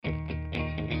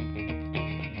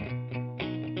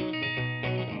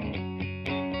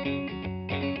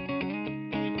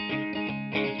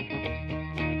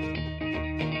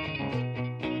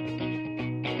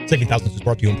Saving Thousands is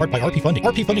brought to you in part by RP Funding.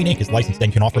 RP Funding Inc. is licensed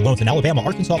and can offer loans in Alabama,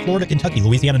 Arkansas, Florida, Kentucky,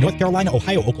 Louisiana, North Carolina,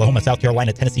 Ohio, Oklahoma, South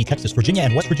Carolina, Tennessee, Texas, Virginia,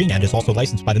 and West Virginia, and is also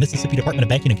licensed by the Mississippi Department of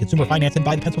Banking and Consumer Finance and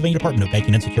by the Pennsylvania Department of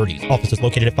Banking and Securities. Office is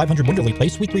located at 500 Winderley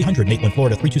Place, Suite 300, Maitland,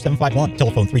 Florida 32751.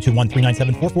 Telephone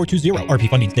 321-397-4420. RP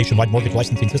Funding's nationwide mortgage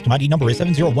licensing system ID number is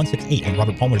 70168, and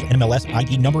Robert Palmer's NMLS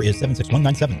ID number is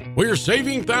 76197. We're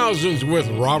saving thousands with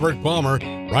Robert Palmer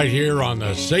right here on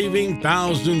the Saving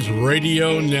Thousands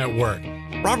Radio Network.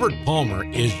 Robert Palmer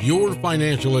is your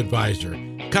financial advisor.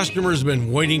 Customers have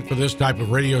been waiting for this type of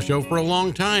radio show for a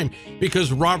long time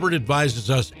because Robert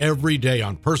advises us every day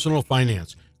on personal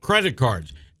finance, credit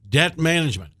cards, debt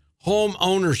management, home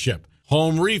ownership,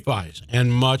 home refis,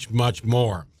 and much, much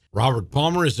more. Robert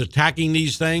Palmer is attacking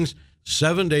these things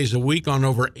 7 days a week on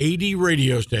over 80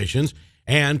 radio stations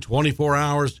and 24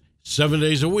 hours, 7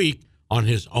 days a week on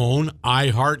his own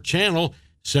iHeart channel.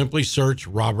 Simply search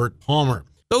Robert Palmer.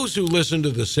 Those who listen to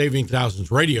the Saving Thousands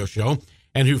radio show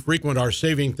and who frequent our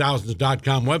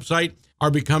SavingThousands.com website are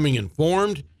becoming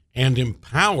informed and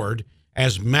empowered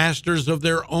as masters of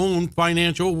their own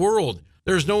financial world.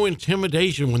 There's no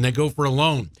intimidation when they go for a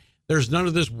loan. There's none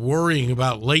of this worrying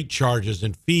about late charges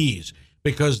and fees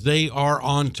because they are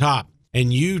on top,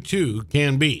 and you too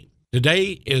can be.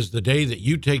 Today is the day that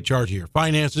you take charge of your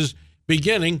finances,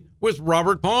 beginning with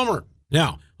Robert Palmer.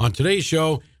 Now, on today's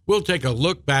show, we'll take a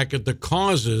look back at the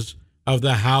causes of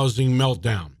the housing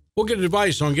meltdown. We'll get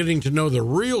advice on getting to know the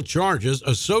real charges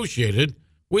associated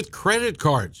with credit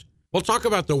cards. We'll talk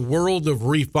about the world of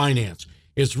refinance.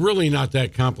 It's really not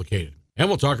that complicated. And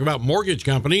we'll talk about mortgage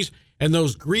companies and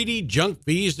those greedy junk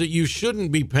fees that you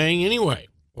shouldn't be paying anyway.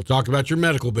 We'll talk about your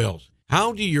medical bills.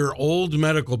 How do your old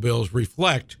medical bills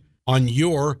reflect on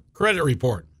your credit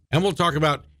report? And we'll talk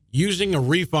about using a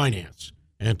refinance.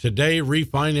 And today,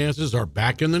 refinances are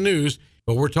back in the news,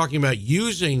 but we're talking about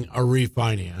using a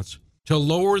refinance to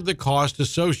lower the cost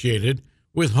associated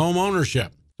with home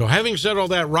ownership. So having said all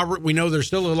that, Robert, we know there's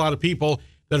still a lot of people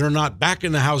that are not back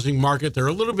in the housing market. They're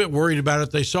a little bit worried about it.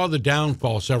 They saw the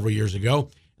downfall several years ago,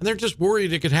 and they're just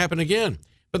worried it could happen again.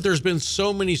 But there's been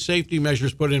so many safety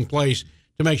measures put in place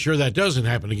to make sure that doesn't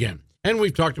happen again. And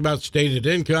we've talked about stated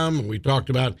income, and we've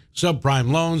talked about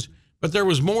subprime loans, but there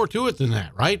was more to it than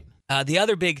that, right? The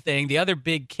other big thing, the other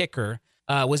big kicker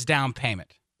was down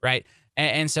payment, right?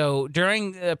 And so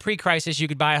during the pre-crisis, you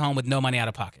could buy a home with no money out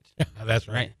of pocket. That's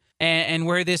right. And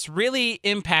where this really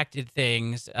impacted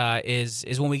things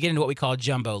is when we get into what we call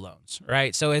jumbo loans,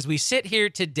 right? So as we sit here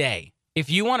today, if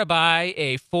you want to buy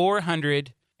a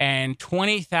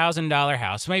 $420,000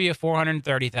 house, maybe a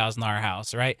 $430,000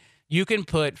 house, right? You can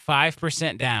put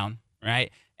 5% down,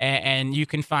 right? And you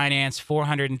can finance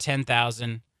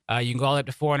 $410,000. You can go all up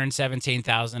to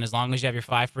 $417,000 as long as you have your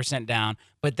 5% down.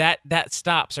 But that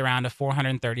stops around a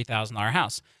 $430,000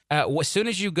 house. As soon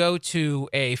as you go to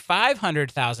a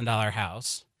 $500,000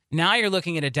 house, now you're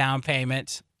looking at a down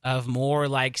payment of more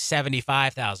like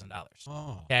 $75,000.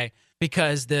 Oh. Okay,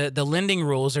 because the lending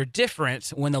rules are different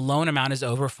when the loan amount is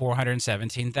over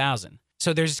 $417,000.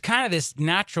 So there's kind of this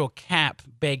natural cap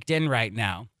baked in right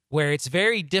now, where it's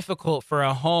very difficult for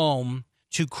a home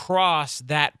to cross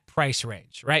that price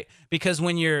range, right? Because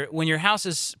when your house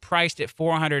is priced at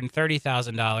 $430,000,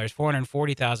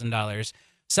 $440,000,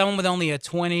 someone with only a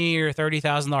 $20,000 or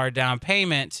 $30,000 down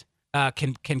payment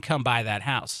can come buy that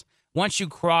house. Once you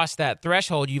cross that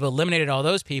threshold, you've eliminated all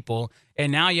those people,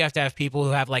 and now you have to have people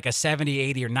who have like a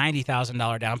 $70,000, $80,000, or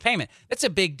 $90,000 down payment. That's a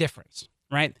big difference,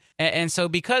 right? And so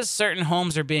because certain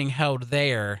homes are being held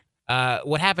there,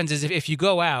 what happens is if you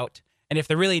go out and if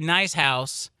the really nice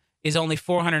house is only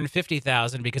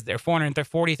 $450,000 because they're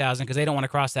 $440,000 because they don't want to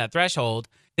cross that threshold,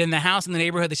 then the house in the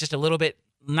neighborhood that's just a little bit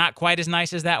not quite as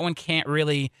nice as that one can't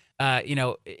really,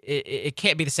 it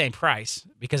can't be the same price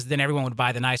because then everyone would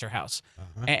buy the nicer house.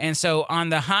 Uh-huh. And so on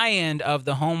the high end of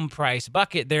the home price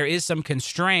bucket, there is some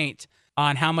constraint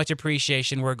on how much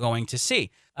appreciation we're going to see.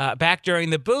 Back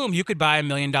during the boom, you could buy $1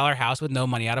 million house with no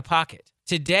money out of pocket.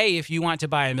 Today, if you want to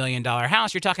buy $1 million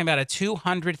house, you're talking about a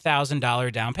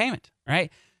 $200,000 down payment,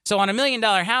 right? So on $1 million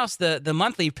house, the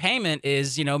monthly payment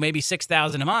is, maybe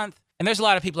 $6,000 a month. And there's a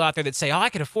lot of people out there that say, oh, I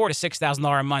could afford a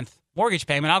 $6,000 a month mortgage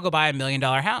payment. I'll go buy $1 million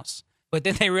house. But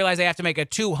then they realize they have to make a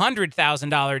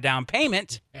 $200,000 down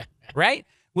payment, right?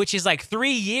 Which is like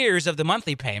 3 years of the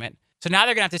monthly payment. So now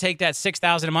they're going to have to take that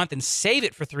 $6,000 a month and save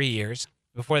it for 3 years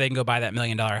before they can go buy that $1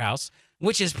 million house,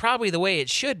 which is probably the way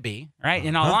it should be, right?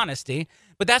 In all honesty.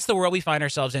 But that's the world we find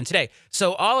ourselves in today.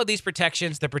 So all of these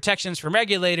protections, the protections from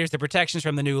regulators, the protections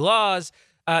from the new laws,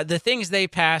 the things they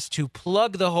passed to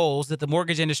plug the holes that the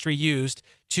mortgage industry used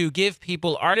to give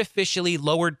people artificially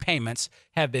lowered payments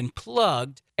have been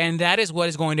plugged, and that is what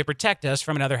is going to protect us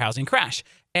from another housing crash.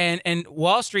 And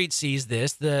Wall Street sees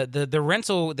this.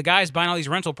 The guys buying all these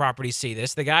rental properties see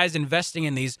this. The guys investing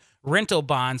in these rental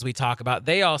bonds we talk about,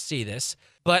 they all see this.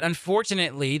 But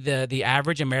unfortunately, the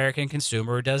average American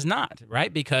consumer does not,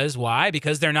 right? Because why?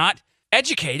 Because they're not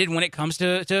educated when it comes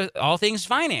to all things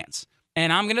finance.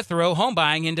 And I'm going to throw home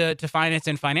buying into finance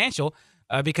and financial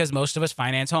because most of us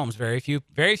finance homes. Very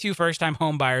few first-time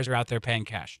home buyers are out there paying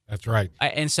cash. That's right.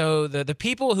 And so the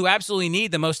people who absolutely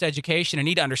need the most education and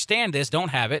need to understand this don't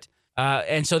have it.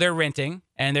 And so they're renting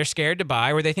and they're scared to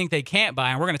buy, or they think they can't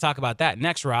buy. And we're going to talk about that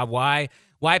next, Rob, why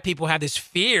people have this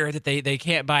fear that they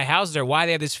can't buy houses, or why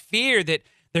they have this fear that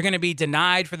they're going to be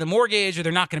denied for the mortgage, or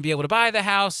they're not going to be able to buy the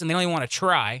house and they only want to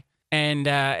try. And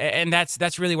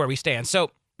that's really where we stand.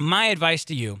 So my advice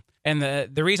to you, and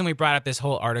the reason we brought up this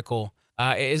whole article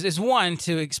is one,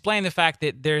 to explain the fact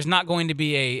that there's not going to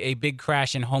be a big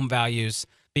crash in home values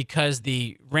because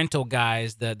the rental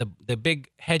guys, the big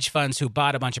hedge funds who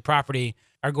bought a bunch of property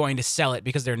are going to sell it,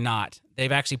 because they're not.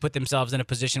 They've actually put themselves in a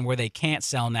position where they can't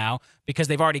sell now because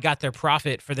they've already got their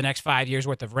profit for the next 5 years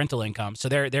worth of rental income. So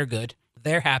they're good.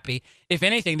 They're happy. If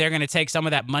anything, they're going to take some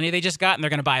of that money they just got and they're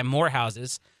going to buy more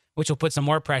houses, which will put some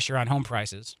more pressure on home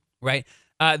prices, right?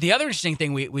 The other interesting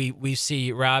thing we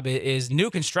see, Rob, is new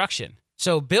construction.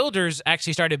 So builders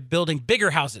actually started building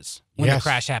bigger houses when the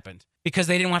crash happened because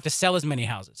they didn't want to sell as many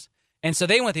houses. And so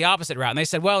they went the opposite route. And they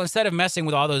said, well, instead of messing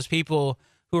with all those people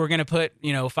who are going to put,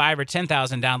 $5,000 or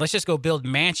 $10,000 down, let's just go build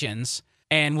mansions,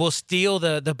 and we'll steal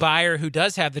the buyer who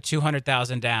does have the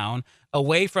 $200,000 down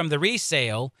away from the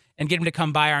resale and get them to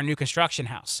come buy our new construction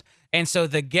house. And so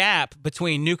the gap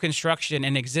between new construction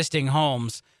and existing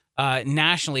homes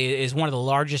nationally is one of the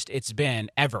largest it's been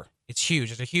ever. It's huge.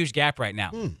 There's a huge gap right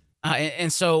now.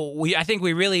 And so I think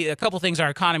a couple things our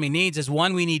economy needs is,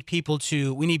 one, we need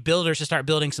builders to start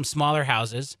building some smaller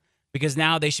houses, because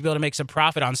now they should be able to make some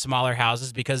profit on smaller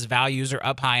houses because values are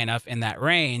up high enough in that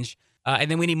range. And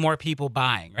then we need more people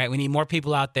buying, right? We need more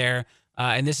people out there.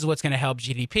 And this is what's going to help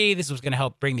GDP. This is what's going to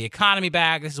help bring the economy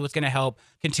back. This is what's going to help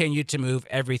continue to move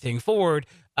everything forward.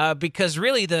 Because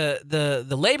really the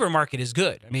labor market is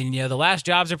good. I mean, the last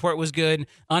jobs report was good.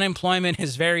 Unemployment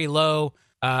is very low.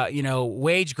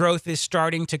 Wage growth is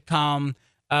starting to come.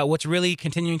 What's really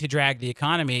continuing to drag the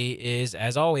economy is,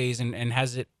 as always, and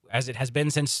as it has been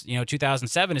since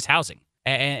 2007, is housing.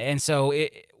 And so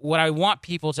what I want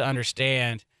people to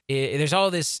understand is there's all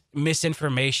this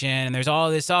misinformation, and there's all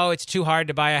this, it's too hard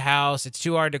to buy a house, it's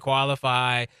too hard to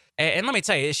qualify. And let me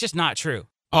tell you, it's just not true.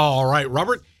 All right,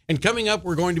 Robert. And coming up,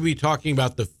 we're going to be talking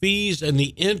about the fees and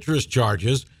the interest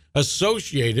charges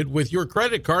associated with your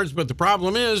credit cards. But the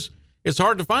problem is, it's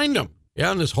hard to find them.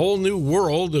 Yeah, in this whole new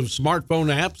world of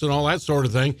smartphone apps and all that sort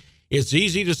of thing, it's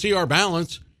easy to see our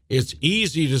balance. It's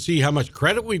easy to see how much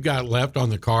credit we've got left on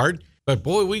the card. But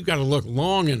boy, we've got to look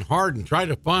long and hard and try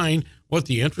to find what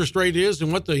the interest rate is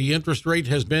and what the interest rate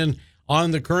has been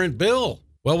on the current bill.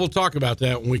 Well, we'll talk about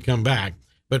that when we come back.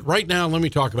 But right now, let me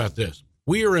talk about this.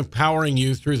 We are empowering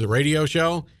you through the radio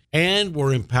show, and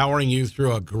we're empowering you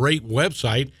through a great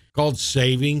website called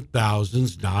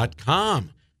SavingThousands.com.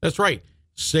 That's right,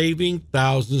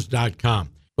 SavingThousands.com.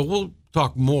 But we'll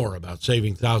talk more about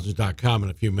SavingThousands.com in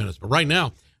a few minutes. But right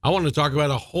now, I want to talk about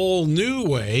a whole new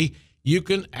way you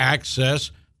can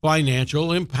access financial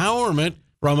empowerment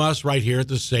from us right here at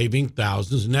the Saving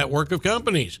Thousands network of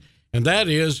companies. And that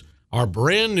is our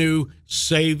brand new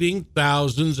Saving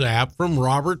Thousands app from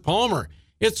Robert Palmer.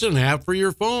 It's an app for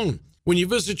your phone. When you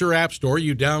visit your app store,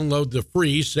 you download the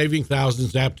free Saving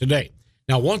Thousands app today.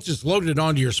 Now, once it's loaded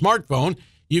onto your smartphone,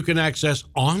 you can access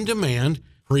on-demand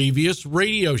previous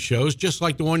radio shows, just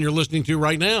like the one you're listening to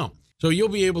right now. So you'll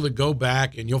be able to go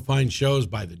back and you'll find shows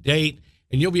by the date,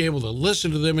 and you'll be able to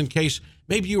listen to them in case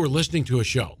maybe you were listening to a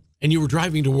show and you were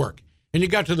driving to work and you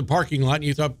got to the parking lot and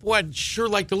you thought, boy, I'd sure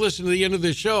like to listen to the end of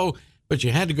this show, but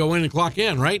you had to go in and clock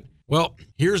in, right? Well,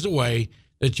 here's a way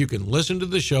that you can listen to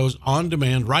the shows on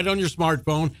demand right on your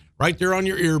smartphone, right there on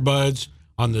your earbuds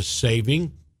on the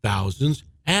Saving Thousands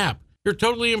app. You're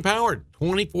totally empowered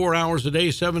 24 hours a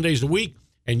day, 7 days a week,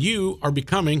 and you are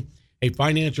becoming a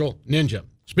financial ninja.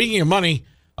 Speaking of money,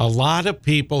 a lot of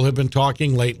people have been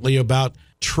talking lately about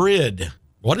TRID.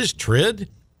 What is TRID?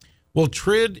 Well,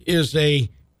 TRID is a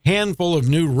handful of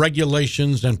new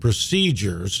regulations and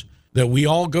procedures that we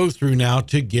all go through now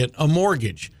to get a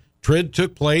mortgage. TRID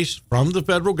took place from the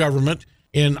federal government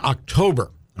in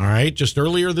October, all right, just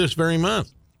earlier this very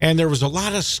month. And there was a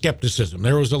lot of skepticism.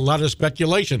 There was a lot of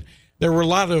speculation. There were a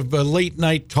lot of late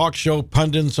night talk show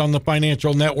pundits on the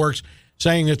financial networks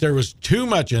saying that there was too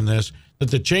much in this,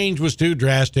 that the change was too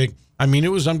drastic. I mean,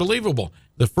 it was unbelievable.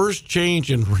 The first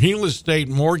change in real estate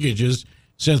mortgages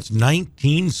since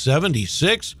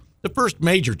 1976, the first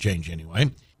major change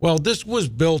anyway. Well, this was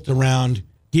built around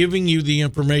giving you the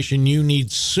information you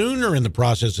need sooner in the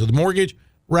process of the mortgage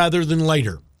rather than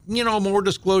later. You know, more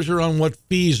disclosure on what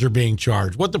fees are being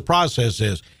charged, what the process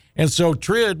is. And so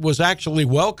TRID was actually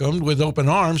welcomed with open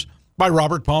arms by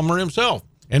Robert Palmer himself.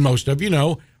 And most of you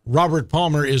know, Robert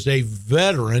Palmer is a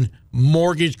veteran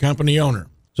mortgage company owner.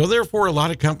 So therefore, a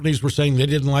lot of companies were saying they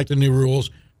didn't like the new rules.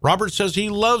 Robert says he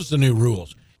loves the new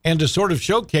rules. And to sort of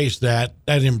showcase that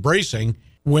embracing,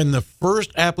 when the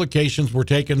first applications were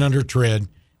taken under TRID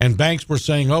and banks were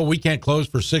saying, oh, we can't close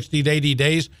for 60 to 80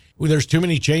 days. There's too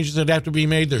many changes that have to be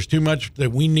made. There's too much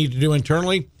that we need to do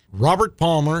internally. Robert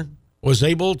Palmer was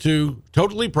able to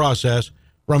totally process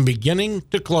from beginning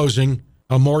to closing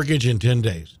a mortgage in 10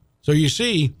 days. So you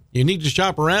see, you need to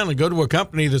shop around and go to a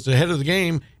company that's ahead of the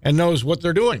game and knows what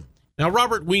they're doing. Now,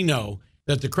 Robert, we know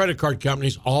that the credit card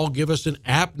companies all give us an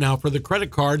app now for the credit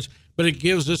cards, but it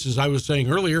gives us, as I was saying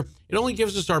earlier, it only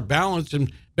gives us our balance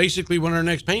and basically when our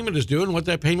next payment is due and what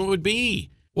that payment would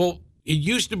be. Well, it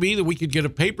used to be that we could get a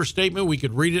paper statement, we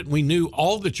could read it, and we knew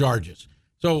all the charges.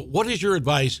 So what is your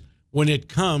advice when it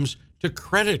comes to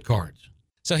credit cards?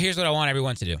 So here's what I want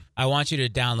everyone to do. I want you to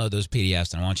download those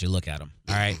PDFs, and I want you to look at them,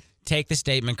 all right? Take the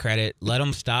statement credit. Let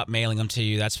them stop mailing them to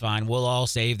you. That's fine. We'll all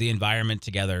save the environment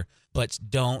together, but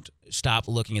don't stop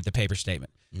looking at the paper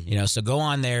statement. You know, so go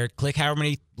on there, click however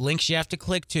many links you have to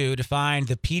click to find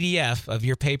the PDF of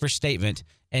your paper statement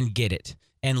and get it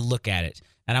and look at it.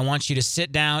 And I want you to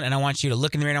sit down and I want you to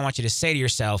look in the mirror and I want you to say to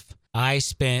yourself, I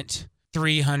spent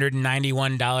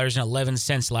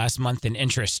 $391.11 last month in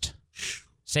interest.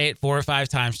 Say it 4 or 5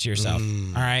 times to yourself,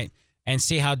 all right? And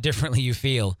see how differently you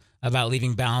feel about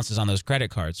leaving balances on those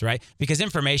credit cards, right? Because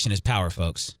information is power,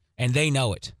 folks, and they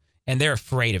know it, and they're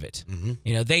afraid of it.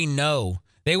 You know, they know.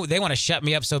 They want to shut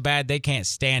me up so bad they can't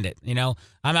stand it. You know,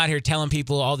 I'm out here telling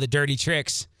people all the dirty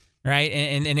tricks, right?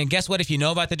 And guess what? If you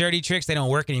know about the dirty tricks, they don't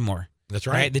work anymore. That's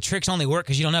right. The tricks only work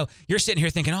because you don't know. You're sitting here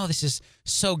thinking, oh, this is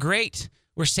so great.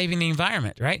 We're saving the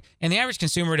environment, right? And the average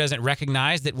consumer doesn't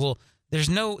recognize that, well,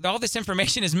 all this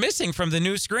information is missing from the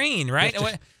new screen, right?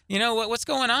 What's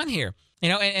going on here? You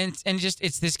know, and just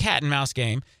it's this cat and mouse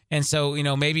game. And so, you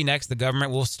know, maybe next the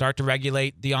government will start to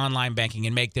regulate the online banking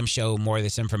and make them show more of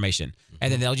this information.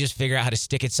 And then they'll just figure out how to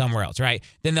stick it somewhere else, right?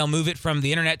 Then they'll move it from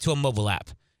the internet to a mobile app.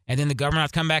 And then the government will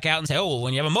have to come back out and say, oh, well,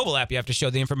 when you have a mobile app, you have to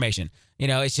show the information. You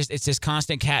know, it's this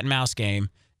constant cat and mouse game.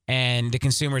 And the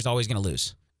consumer is always going to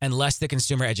lose unless the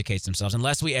consumer educates themselves,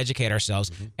 unless we educate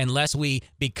ourselves, unless we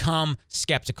become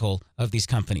skeptical of these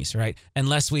companies, right?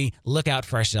 Unless we look out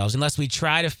for ourselves, unless we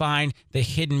try to find the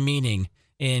hidden meaning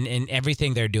in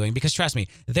everything they're doing. Because trust me,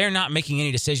 they're not making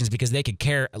any decisions because they could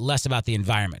care less about the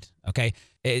environment, okay?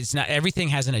 It's not, everything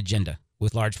has an agenda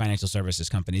with large financial services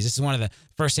companies. This is one of the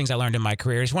first things I learned in my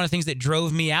career. It's one of the things that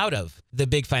drove me out of the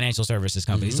big financial services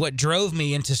companies. It's what drove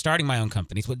me into starting my own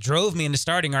companies. What drove me into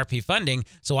starting RP Funding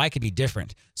so I could be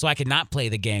different, so I could not play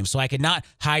the game, so I could not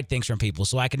hide things from people,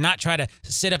 so I could not try to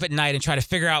sit up at night and try to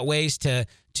figure out ways to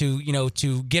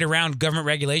get around government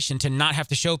regulation, to not have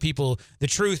to show people the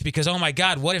truth because, oh my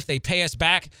God, what if they pay us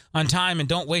back on time and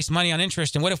don't waste money on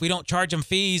interest? And what if we don't charge them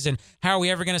fees? And how are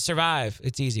we ever going to survive?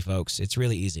 It's easy, folks. It's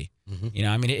really easy. You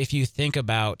know, I mean, if you think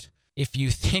about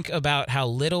how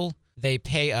little they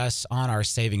pay us on our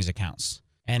savings accounts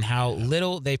and how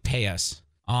little they pay us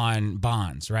on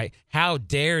bonds, right? How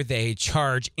dare they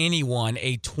charge anyone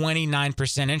a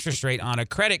 29% interest rate on a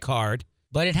credit card?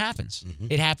 But it happens.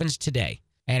 It happens today.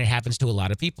 And it happens to a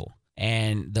lot of people.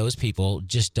 And those people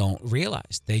just don't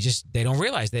realize. They don't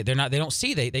realize that they don't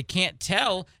see, they can't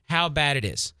tell how bad it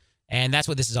is. And that's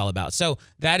what this is all about. So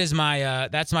that's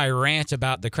my rant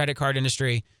about the credit card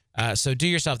industry. So do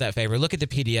yourself that favor. Look at the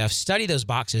PDF. Study those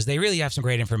boxes. They really have some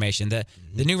great information. The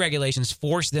new regulations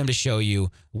force them to show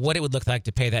you what it would look like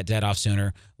to pay that debt off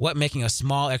sooner, what making a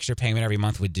small extra payment every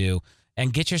month would do,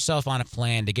 and get yourself on a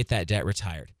plan to get that debt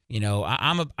retired. You know,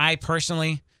 I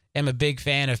personally am a big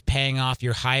fan of paying off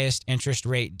your highest interest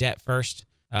rate debt first.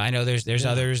 I know there's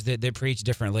others that preach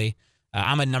differently.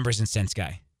 I'm a numbers and cents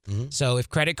guy. So if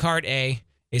credit card A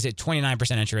is at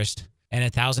 29% interest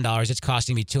and $1,000, it's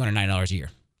costing me $209 a year.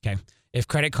 Okay. If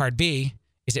credit card B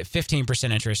is at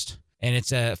 15% interest and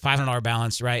it's a $500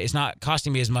 balance, right? It's not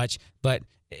costing me as much, but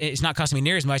it's not costing me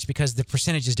near as much because the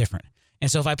percentage is different.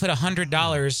 And so if I put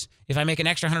 $100, if I make an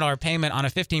extra $100 payment on a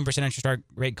 15% interest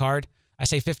rate card, I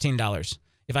save $15.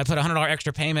 If I put a $100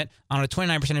 extra payment on a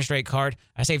 29% interest rate card,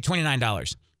 I save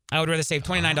 $29. I would rather save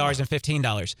 $29 than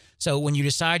 $15. So when you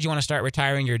decide you want to start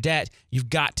retiring your debt, you've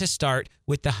got to start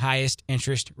with the highest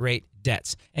interest rate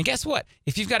debts. And guess what?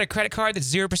 If you've got a credit card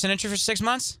that's 0% interest for 6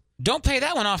 months, don't pay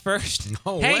that one off first.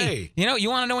 No way. You know, you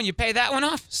want to know when you pay that one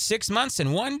off? 6 months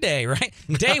and 1 day, right?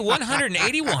 Day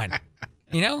 181.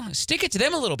 You know, stick it to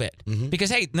them a little bit. Because,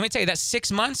 hey, let me tell you, that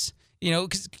 6 months, you know,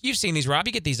 because you've seen these, Rob.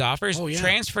 You get these offers. Oh, yeah.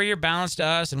 Transfer your balance to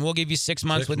us, and we'll give you 6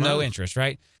 months with no interest,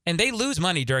 right? And they lose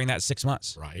money during that 6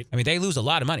 months. Right. I mean, they lose a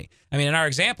lot of money. I mean, in our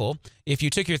example, if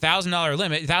you took your $1,000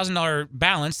 limit, $1,000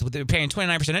 balance that they're paying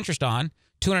 29% interest on,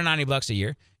 $290 a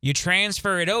year, you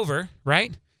transfer it over,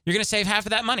 right? You're going to save half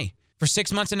of that money for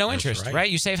 6 months and no interest,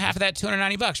 right? You save half of that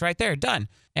 $290 right there, done.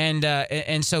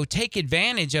 And so take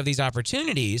advantage of these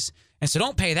opportunities. And so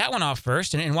don't pay that one off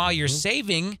first. And while you're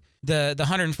saving the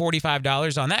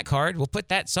 $145 on that card, we'll put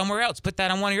that somewhere else. Put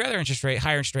that on one of your other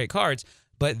higher interest rate cards.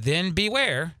 But then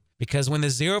beware, because when the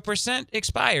 0%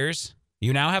 expires,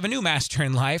 you now have a new master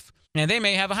in life, and they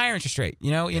may have a higher interest rate. You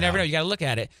know, you never know. You got to look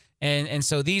at it. And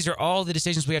so these are all the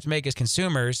decisions we have to make as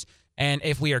consumers. And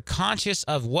if we are conscious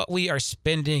of what we are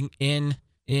spending in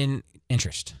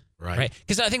interest, right?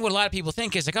 Because I think what a lot of people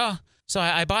think is like, oh, so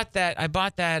I bought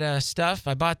that stuff.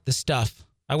 I bought the stuff.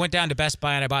 I went down to Best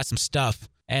Buy and I bought some stuff,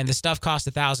 and the stuff cost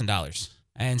 $1,000.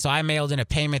 And so I mailed in a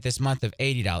payment this month of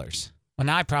 $80. Well,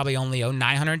 now I probably only owe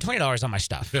 $920 on my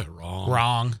stuff.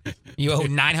 Wrong. You owe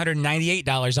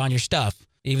 $998 on your stuff,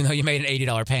 even though you made an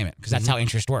 $80 payment, because that's how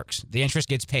interest works. The interest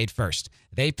gets paid first.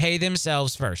 They pay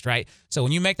themselves first, right? So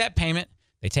when you make that payment,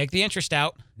 they take the interest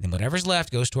out, and then whatever's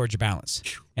left goes towards your balance.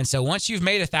 And so once you've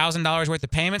made $1,000 worth of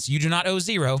payments, you do not owe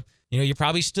zero. You know, you're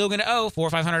probably still going to owe $400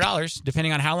 or $500,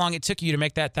 depending on how long it took you to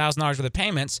make that $1,000 worth of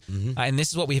payments. And this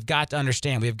is what we've got to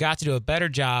understand. We've got to do a better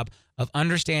job of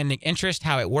understanding interest,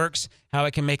 how it works, how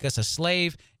it can make us a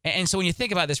slave. And so when you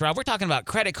think about this, Rob, we're talking about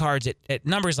credit cards at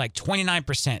numbers like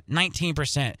 29%,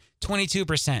 19%,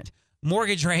 22%.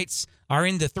 Mortgage rates are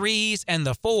in the 3s and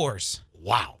the 4s.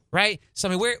 Wow. Right? So,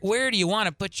 I mean, where do you want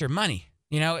to put your money?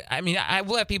 You know, I mean, I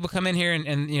will have people come in here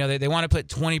and you know, they want to put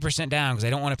 20% down because they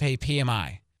don't want to pay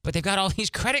PMI. But they've got all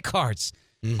these credit cards.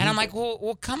 And I'm like,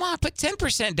 well, come on, put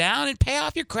 10% down and pay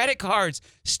off your credit cards.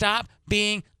 Stop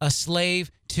being a slave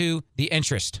to the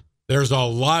interest. There's a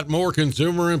lot more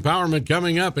consumer empowerment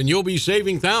coming up, and you'll be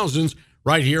saving thousands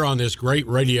right here on this great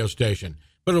radio station.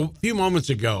 But a few moments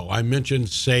ago, I mentioned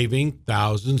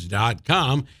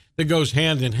SavingThousands.com that goes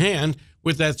hand in hand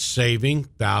with that Saving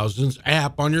Thousands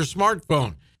app on your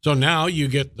smartphone. So now you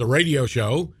get the radio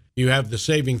show, you have the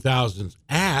Saving Thousands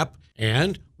app,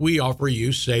 and we offer you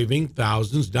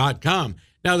SavingThousands.com.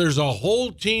 Now, there's a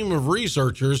whole team of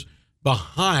researchers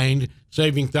behind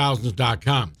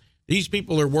SavingThousands.com. These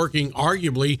people are working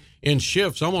arguably in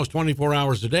shifts almost 24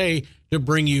 hours a day to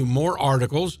bring you more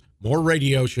articles, more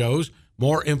radio shows,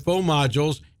 more info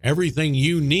modules, everything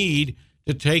you need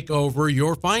to take over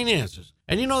your finances.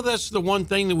 And you know, that's the one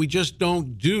thing that we just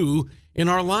don't do in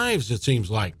our lives, it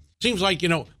seems like. Seems like, you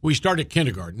know, we start at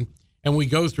kindergarten and we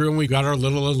go through and we got our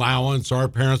little allowance, our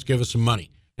parents give us some money.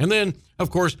 And then,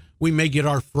 of course, we may get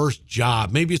our first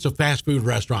job. Maybe it's a fast food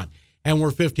restaurant and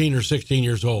we're 15 or 16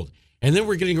 years old. And then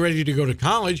we're getting ready to go to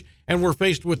college and we're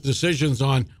faced with decisions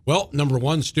on, well, number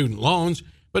one, student loans.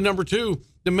 But number two,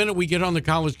 the minute we get on the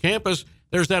college campus,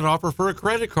 there's that offer for a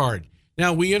credit card.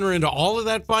 Now, we enter into all of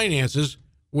that finances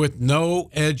with no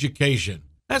education.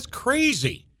 That's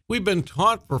crazy. We've been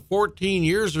taught for 14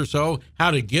 years or so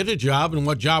how to get a job and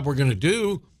what job we're going to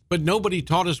do, but nobody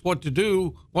taught us what to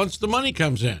do once the money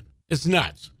comes in. It's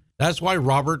nuts. That's why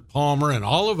Robert Palmer and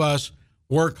all of us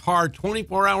work hard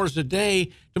 24 hours a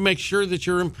day to make sure that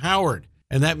you're empowered.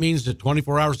 And that means that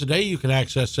 24 hours a day, you can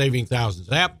access Saving Thousands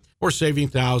app or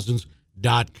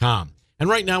SavingThousands.com. And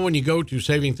right now, when you go to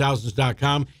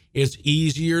SavingThousands.com, it's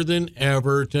easier than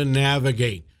ever to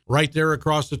navigate. Right there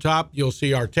across the top, you'll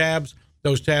see our tabs.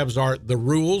 Those tabs are the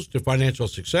rules to financial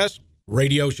success,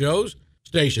 radio shows,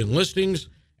 station listings,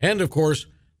 and of course,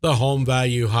 the home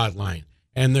value hotline.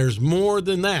 And there's more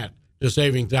than that to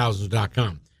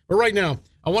SavingThousands.com. But right now,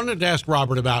 I wanted to ask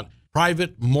Robert about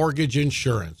private mortgage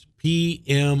insurance,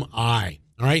 PMI.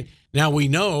 All right. Now, we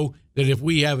know that if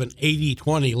we have an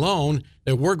 80-20 loan,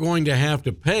 that we're going to have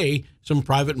to pay some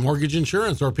private mortgage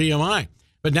insurance or PMI.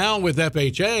 But now with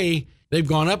FHA, they've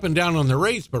gone up and down on the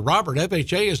rates. But Robert,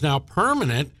 FHA is now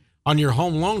permanent on your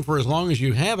home loan for as long as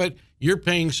you have it. You're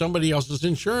paying somebody else's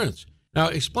insurance. Now,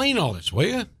 explain all this, will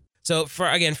you? So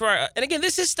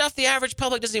this is stuff the average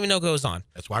public doesn't even know goes on.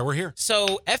 That's why we're here.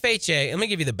 So FHA, let me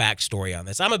give you the backstory on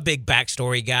this. I'm a big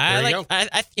backstory guy. There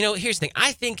you go. Here's the thing.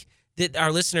 I think that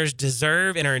our listeners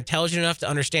deserve and are intelligent enough to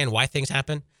understand why things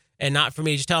happen, and not for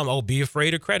me to just tell them, oh, be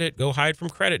afraid of credit, go hide from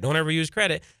credit, don't ever use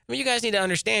credit. I mean, you guys need to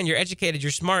understand, you're educated,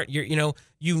 you're smart, you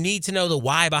need to know the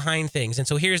why behind things. And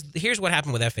so here's what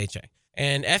happened with FHA.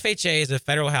 And FHA is a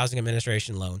Federal Housing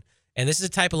Administration loan. And this is a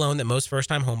type of loan that most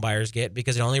first-time home buyers get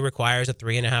because it only requires a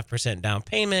 3.5% down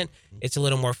payment. It's a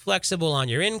little more flexible on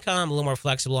your income, a little more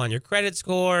flexible on your credit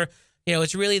score.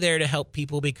 It's really there to help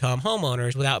people become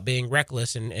homeowners without being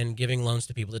reckless and giving loans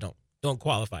to people that don't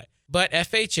qualify. But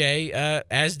FHA,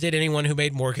 as did anyone who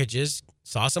made mortgages,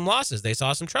 saw some losses. They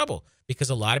saw some trouble because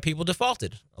a lot of people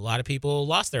defaulted. A lot of people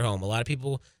lost their home. A lot of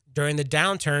people during the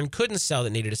downturn couldn't sell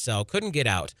that needed to sell, couldn't get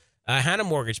out, had a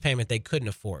mortgage payment they couldn't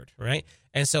afford, right?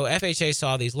 And so FHA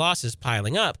saw these losses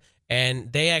piling up,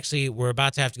 and they actually were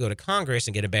about to have to go to Congress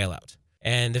and get a bailout.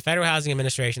 And the Federal Housing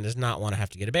Administration does not want to have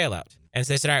to get a bailout. And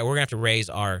so they said, all right, we're going to have to raise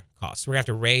our costs. We're going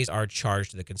to have to raise our charge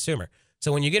to the consumer.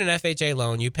 So when you get an FHA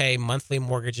loan, you pay monthly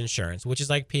mortgage insurance, which is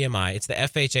like PMI. It's the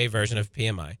FHA version of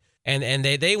PMI. And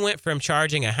they went from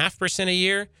charging 0.5% a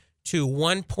year to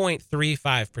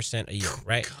 1.35% a year,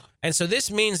 right? God. And so this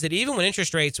means that even when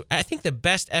interest rates, I think the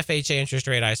best FHA interest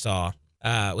rate I saw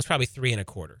was probably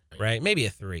 3.25%, right? Maybe a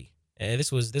 3.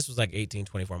 This was like 18,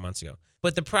 24 months ago.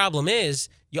 But the problem is,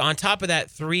 you on top of that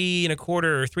 3.25%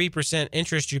 or 3%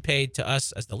 interest you paid to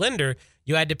us as the lender,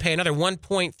 you had to pay another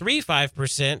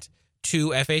 1.35% to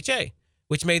FHA,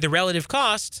 which made the relative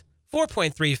cost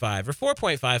 4.35 or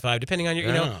 4.55, depending on your,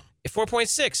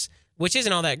 4.6, which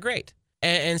isn't all that great.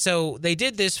 And so they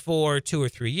did this for 2 or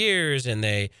 3 years, and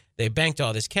they banked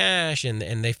all this cash, and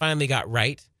they finally got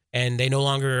right. And they no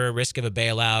longer are at risk of a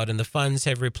bailout, and the funds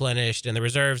have replenished, and the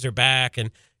reserves are back, and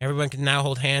everyone can now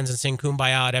hold hands and sing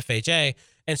Kumbaya at FHA.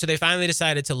 And so they finally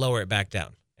decided to lower it back down.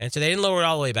 And so they didn't lower it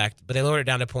all the way back, but they lowered it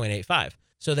down to 0.85.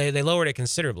 So they lowered it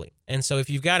considerably. And so if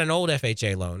you've got an old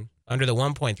FHA loan under the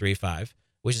 1.35,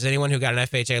 which is anyone who got an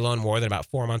FHA loan more than about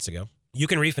 4 months ago, you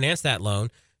can refinance that loan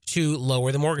to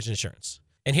lower the mortgage insurance.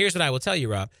 And here's what I will tell you,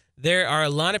 Rob. There are a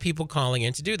lot of people calling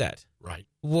in to do that. Right.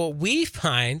 What we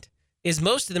find is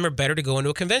most of them are better to go into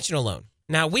a conventional loan.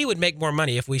 Now, we would make more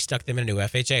money if we stuck them in a new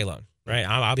FHA loan, right?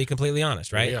 I'll be completely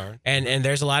honest, right? We are. And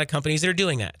there's a lot of companies that are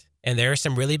doing that. And there are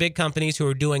some really big companies who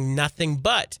are doing nothing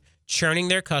but churning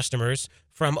their customers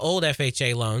from old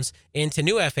FHA loans into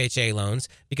new FHA loans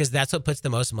because that's what puts the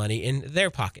most money in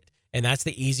their pocket. And that's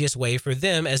the easiest way for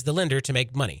them as the lender to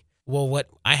make money. Well, what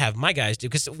I have my guys do,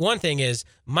 because one thing is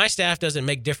my staff doesn't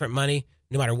make different money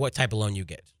no matter what type of loan you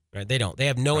get. Right? They don't. They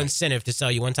have no incentive to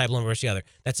sell you one type of loan versus the other.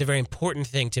 That's a very important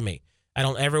thing to me. I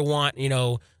don't ever want,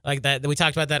 like that. We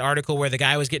talked about that article where the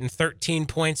guy was getting 13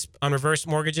 points on reverse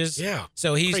mortgages. Yeah.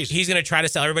 So he's going to try to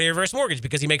sell everybody a reverse mortgage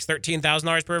because he makes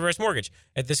 $13,000 per reverse mortgage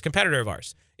at this competitor of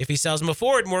ours. If he sells them a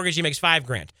forward mortgage, he makes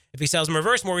 $5,000. If he sells them a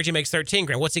reverse mortgage, he makes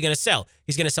 $13,000. What's he going to sell?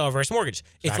 He's going to sell a reverse mortgage.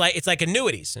 Exactly. It's like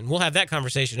annuities, and we'll have that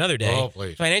conversation another day. Oh,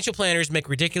 please. Financial planners make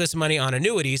ridiculous money on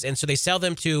annuities, and so they sell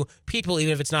them to people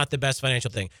even if it's not the best financial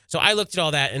thing. So I looked at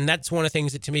all that, and that's one of the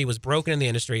things that to me was broken in the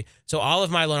industry. So all of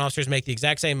my loan officers make the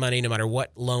exact same money no matter what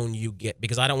loan you get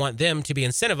because I don't want them to be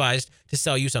incentivized to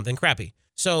sell you something crappy.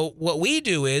 So what we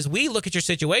do is we look at your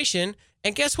situation,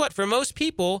 and guess what? For most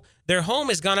people, their home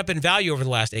has gone up in value over the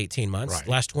last 18 months,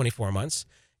 last 24 months,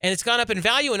 and it's gone up in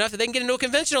value enough that they can get into a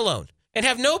conventional loan and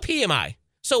have no PMI.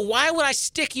 So why would I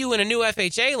stick you in a new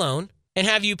FHA loan and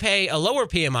have you pay a lower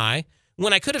PMI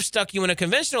when I could have stuck you in a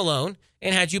conventional loan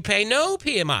and had you pay no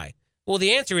PMI? Well,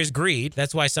 the answer is greed.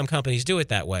 That's why some companies do it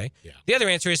that way. Yeah. The other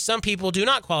answer is some people do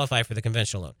not qualify for the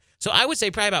conventional loan. So I would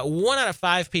say probably about 1 out of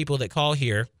 5 people that call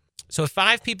here. So if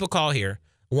 5 people call here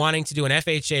wanting to do an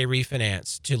FHA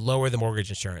refinance to lower the mortgage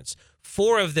insurance,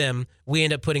 4 of them we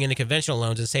end up putting into conventional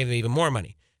loans and saving them even more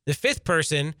money. The 5th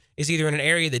person is either in an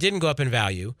area that didn't go up in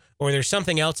value or there's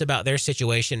something else about their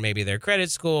situation, maybe their credit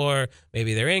score,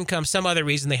 maybe their income, some other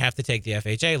reason they have to take the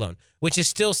FHA loan, which is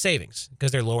still savings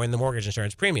because they're lowering the mortgage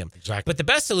insurance premium. Exactly. But the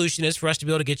best solution is for us to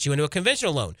be able to get you into a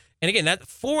conventional loan. And again, that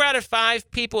 4 out of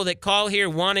 5 people that call here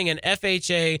wanting an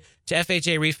FHA to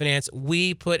FHA refinance,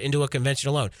 we put into a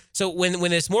conventional loan. So when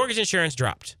this mortgage insurance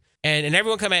dropped and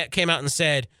everyone came out and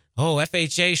said, oh,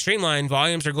 FHA Streamline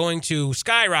volumes are going to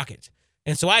skyrocket.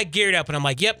 And so I geared up and I'm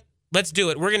like, yep, let's do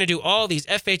it. We're going to do all these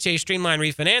FHA Streamline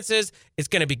refinances. It's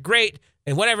going to be great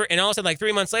and whatever. And all of a sudden, like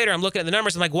 3 months later, I'm looking at the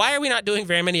numbers. I'm like, why are we not doing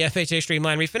very many FHA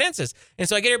Streamline refinances? And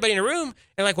so I get everybody in a room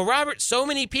and like, well, Robert, so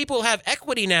many people have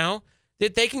equity now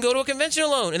that they can go to a conventional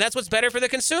loan. And that's what's better for the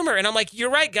consumer. And I'm like, you're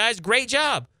right, guys. Great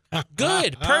job.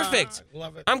 Good. Perfect.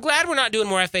 Love it. I'm glad we're not doing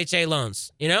more FHA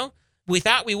loans. We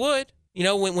thought we would.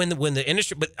 When the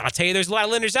industry, but I'll tell you, there's a lot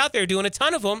of lenders out there doing a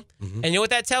ton of them. Mm-hmm. And you know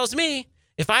what that tells me?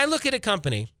 If I look at a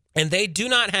company and they do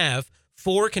not have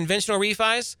 4 conventional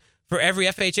refis for every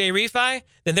FHA refi,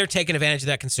 then they're taking advantage of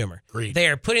that consumer. Agreed. They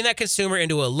are putting that consumer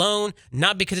into a loan,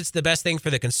 not because it's the best thing for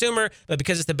the consumer, but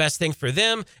because it's the best thing for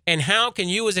them. And how can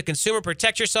you as a consumer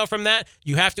protect yourself from that?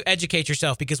 You have to educate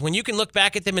yourself, because when you can look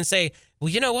back at them and say, well,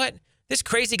 you know what? This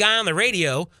crazy guy on the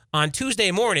radio on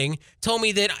Tuesday morning told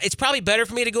me that it's probably better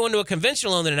for me to go into a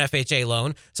conventional loan than an FHA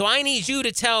loan. So I need you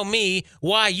to tell me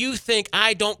why you think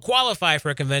I don't qualify for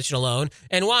a conventional loan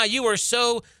and why you are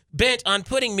so bent on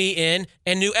putting me in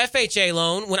a new FHA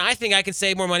loan when I think I can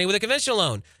save more money with a conventional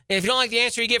loan. And if you don't like the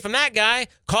answer you get from that guy,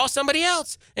 call somebody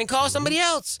else and call somebody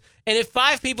else. And if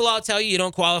 5 people out tell you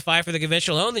don't qualify for the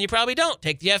conventional loan, then you probably don't.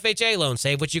 Take the FHA loan,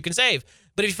 save what you can save.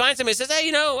 But if you find somebody that says, hey,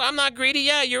 you know, I'm not greedy.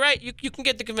 Yeah, you're right. You can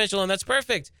get the conventional loan. That's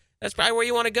perfect. That's probably where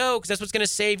you want to go, because that's what's going to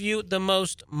save you the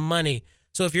most money.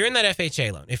 So if you're in that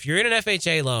FHA loan, if you're in an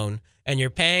FHA loan and you're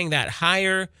paying that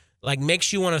higher, like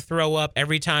makes you want to throw up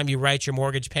every time you write your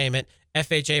mortgage payment,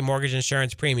 FHA mortgage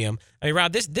insurance premium. I mean,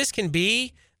 Rob, this can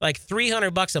be like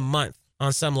 $300 a month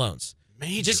on some loans.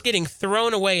 Major. Just getting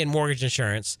thrown away in mortgage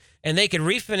insurance, and they could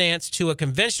refinance to a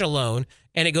conventional loan,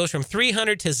 and it goes from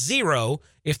 $300 to $0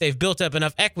 if they've built up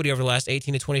enough equity over the last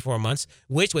 18 to 24 months,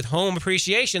 which with home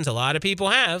appreciations, a lot of people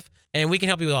have. And we can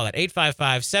help you with all that.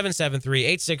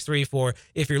 855-773-8634.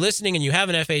 If you're listening and you have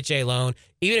an FHA loan,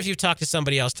 even if you've talked to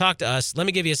somebody else, talk to us. Let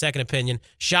me give you a second opinion.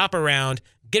 Shop around.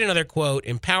 Get another quote.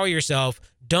 Empower yourself.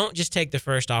 Don't just take the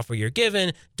first offer you're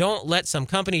given. Don't let some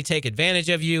company take advantage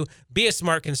of you. Be a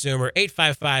smart consumer.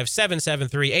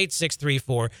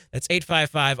 855-773-8634. That's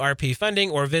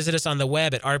 855-RP-FUNDING, or visit us on the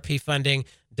web at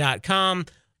rpfunding.com.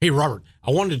 Hey, Robert,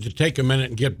 I wanted to take a minute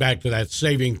and get back to that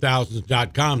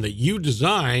savingthousands.com that you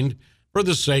designed for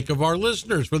the sake of our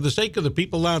listeners, for the sake of the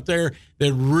people out there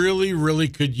that really, really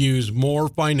could use more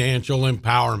financial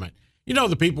empowerment. You know,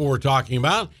 the people we're talking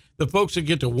about, the folks that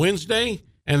get to Wednesday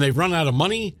and they've run out of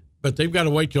money, but they've got to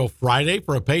wait till Friday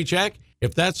for a paycheck.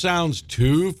 If that sounds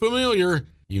too familiar,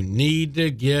 you need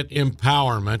to get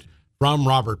empowerment from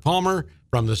Robert Palmer,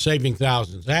 from the Saving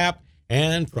Thousands app,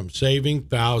 and from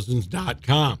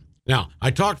savingthousands.com. Now,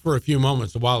 I talked for a few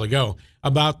moments a while ago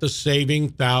about the Saving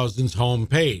Thousands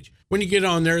homepage. When you get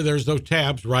on there, there's those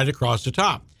tabs right across the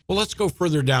top. Well, let's go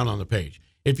further down on the page.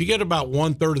 If you get about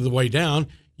 1/3 of the way down,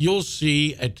 you'll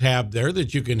see a tab there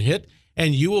that you can hit,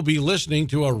 and you will be listening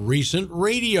to a recent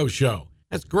radio show.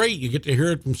 That's great. You get to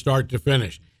hear it from start to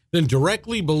finish. Then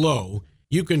directly below,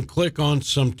 you can click on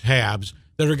some tabs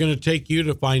that are going to take you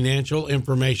to financial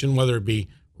information, whether it be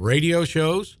radio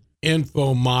shows,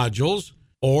 info modules,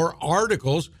 or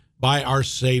articles by our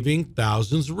Saving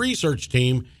Thousands research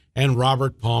team and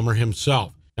Robert Palmer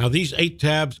himself. Now, these 8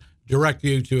 tabs direct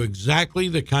you to exactly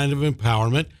the kind of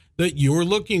empowerment that you're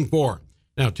looking for.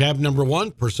 Now, tab number 1,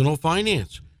 personal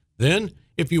finance. Then,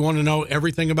 if you want to know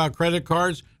everything about credit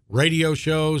cards, radio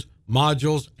shows,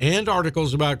 modules, and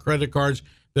articles about credit cards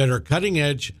that are cutting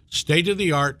edge, state of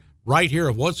the art, right here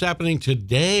of what's happening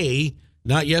today,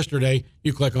 not yesterday,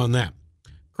 you click on that.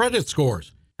 Credit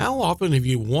scores. How often have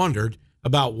you wondered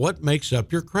about what makes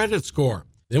up your credit score?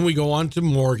 Then we go on to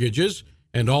mortgages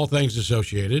and all things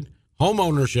associated, home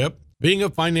ownership, being a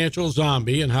financial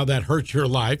zombie and how that hurts your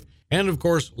life, and of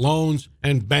course, loans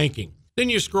and banking. Then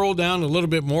you scroll down a little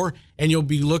bit more and you'll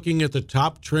be looking at the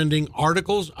top trending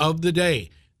articles of the day.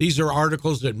 These are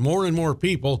articles that more and more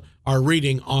people are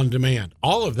reading on demand.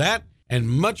 All of that and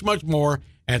much, much more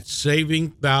at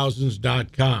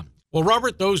savingthousands.com. Well,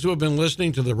 Robert, those who have been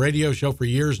listening to the radio show for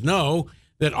years know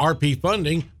that RP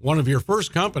Funding, one of your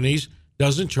first companies,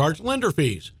 doesn't charge lender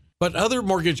fees. But other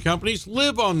mortgage companies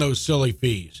live on those silly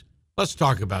fees. Let's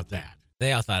talk about that.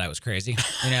 They all thought I was crazy.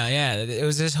 Yeah. It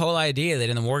was this whole idea that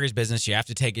in the mortgage business, you have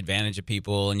to take advantage of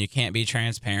people and you can't be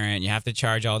transparent. You have to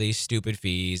charge all these stupid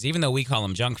fees, even though we call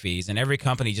them junk fees, and every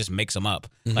company just makes them up.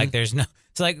 Mm-hmm. Like there's no,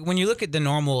 it's like when you look at the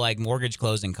normal like mortgage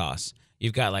closing costs,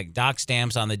 you've got like doc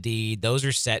stamps on the deed. Those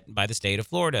are set by the state of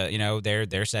Florida. You know,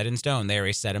 they're set in stone. They're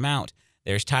a set amount.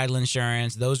 There's title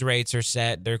insurance. Those rates are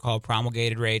set. They're called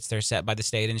promulgated rates. They're set by the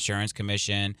state insurance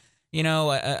commission. You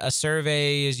know, a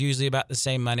survey is usually about the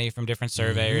same money from different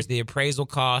surveyors. The appraisal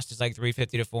cost is like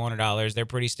 $350 to $400. They're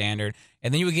pretty standard.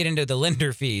 And then you would get into the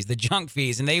lender fees, the junk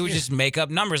fees, and they would just make up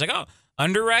numbers like, oh,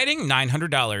 underwriting,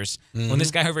 $900. When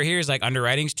this guy over here is like,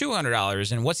 underwriting's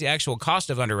 $200. And what's the actual cost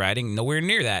of underwriting? Nowhere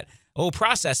near that. Oh,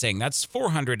 processing, that's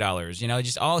 $400. You know,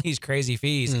 just all these crazy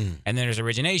fees. And then there's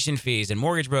origination fees and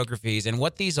mortgage broker fees. And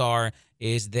what these are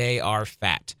is they are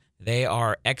fat. They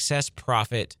are excess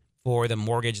profit for the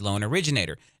mortgage loan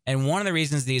originator. And one of the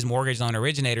reasons these mortgage loan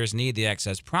originators need the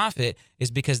excess profit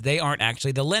is because they aren't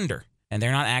actually the lender and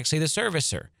they're not actually the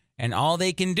servicer. and all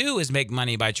they can do is make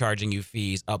money by charging you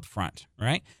fees up front,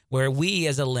 right? Where we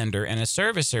as a lender and a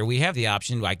servicer, we have the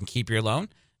option, I can keep your loan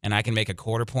and I can make a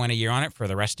 1/4 point a year on it for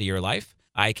the rest of your life.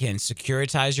 I can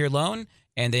securitize your loan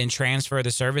and then transfer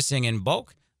the servicing in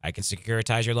bulk. I can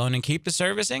securitize your loan and keep the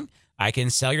servicing. I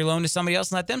can sell your loan to somebody else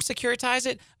and let them securitize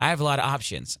it. I have a lot of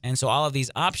options. And so all of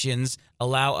these options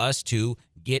allow us to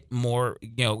get more,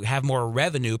 have more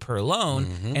revenue per loan.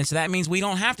 And so that means we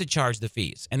don't have to charge the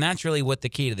fees. And that's really what the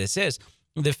key to this is.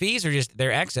 The fees are just,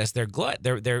 they're excess, they're glut,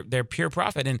 they're pure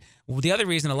profit. And the other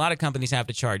reason a lot of companies have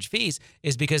to charge fees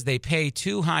is because they pay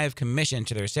too high of commission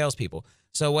to their salespeople.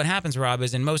 So what happens, Rob,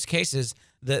 is in most cases,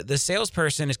 the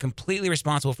salesperson is completely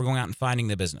responsible for going out and finding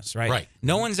the business, right? Right.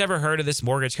 No one's ever heard of this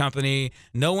mortgage company.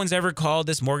 No one's ever called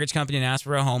this mortgage company and asked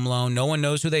for a home loan. No one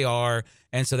knows who they are.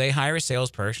 And so they hire a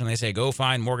salesperson and they say, go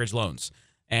find mortgage loans.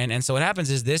 And so what happens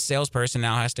is this salesperson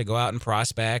now has to go out and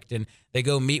prospect, and they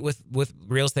go meet with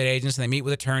real estate agents, and they meet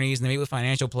with attorneys, and they meet with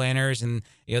financial planners, and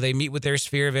they meet with their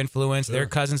sphere of influence, their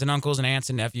cousins and uncles and aunts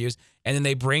and nephews, and then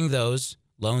they bring those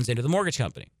loans into the mortgage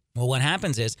company. Well, what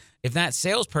happens is if that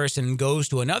salesperson goes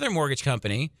to another mortgage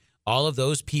company, all of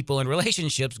those people and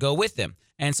relationships go with them.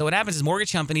 And so what happens is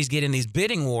mortgage companies get in these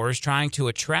bidding wars trying to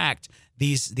attract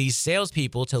these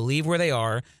salespeople to leave where they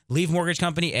are, leave mortgage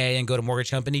company A and go to mortgage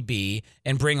company B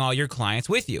and bring all your clients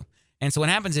with you. And so what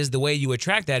happens is the way you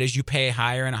attract that is you pay a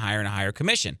higher and a higher and a higher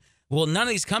commission. Well, none of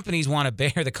these companies want to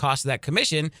bear the cost of that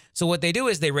commission. So what they do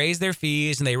is they raise their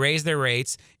fees and they raise their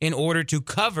rates in order to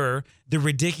cover the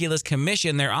ridiculous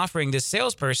commission they're offering this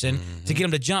salesperson to get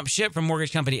them to jump ship from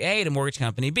mortgage company A to mortgage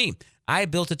company B. I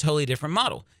built a totally different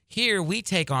model. Here, we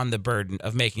take on the burden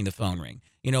of making the phone ring.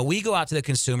 We go out to the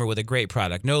consumer with a great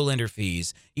product, no lender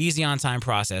fees, easy on-time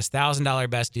process, $1,000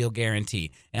 best deal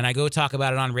guarantee. And I go talk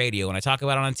about it on radio, and I talk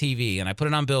about it on TV, and I put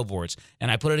it on billboards, and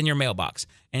I put it in your mailbox.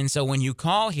 And so when you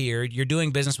call here, you're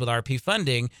doing business with RP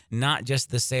Funding, not just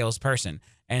the salesperson.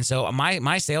 And so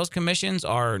my sales commissions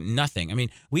are nothing. I mean,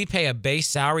 we pay a base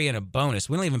salary and a bonus.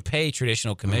 We don't even pay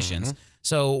traditional commissions.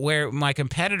 So where my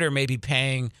competitor may be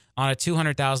paying on a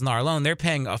 $200,000 loan, they're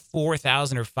paying a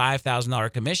 $4,000 or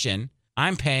 $5,000 commission.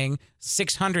 I'm paying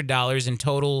 $600 in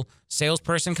total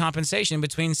salesperson compensation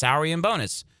between salary and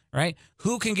bonus, right?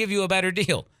 Who can give you a better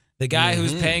deal? The guy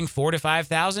who's paying $4,000 to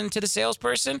 $5,000 to the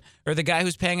salesperson, or the guy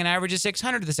who's paying an average of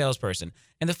 $600 to the salesperson?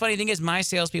 And the funny thing is, my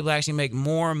salespeople actually make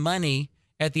more money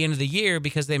at the end of the year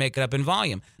because they make it up in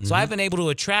volume. So I've been able to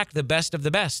attract the best of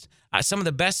the best. Some of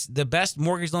the best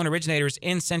mortgage loan originators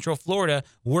in Central Florida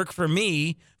work for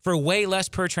me for way less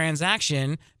per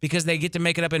transaction because they get to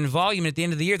make it up in volume. At the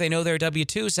end of the year, they know their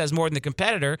W-2 says more than the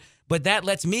competitor, but that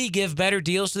lets me give better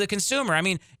deals to the consumer. I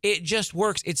mean, it just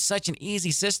works. It's such an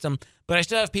easy system, but I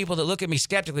still have people that look at me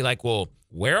skeptically like, well,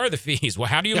 where are the fees? Well,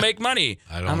 how do you make money?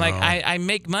 I'm like, I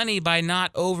make money by not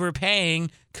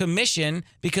overpaying commission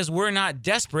because we're not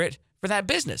desperate for that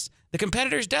business. The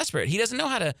competitor's desperate. He doesn't know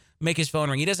how to make his phone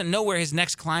ring. He doesn't know where his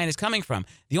next client is coming from.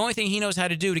 The only thing he knows how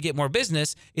to do to get more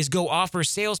business is go offer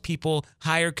salespeople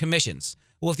higher commissions.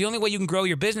 Well, if the only way you can grow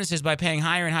your business is by paying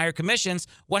higher and higher commissions,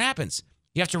 what happens?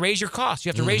 You have to raise your costs. You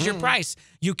have to raise your price.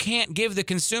 You can't give the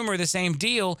consumer the same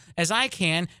deal as I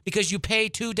can because you pay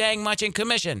too dang much in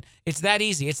commission. It's that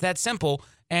easy. It's that simple.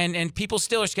 And people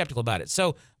still are skeptical about it.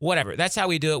 So whatever. That's how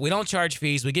we do it. We don't charge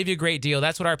fees. We give you a great deal.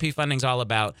 That's what RP Funding's all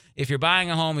about. If you're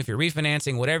buying a home, if you're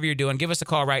refinancing, whatever you're doing, give us a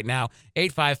call right now,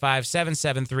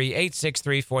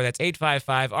 855-773-8634. That's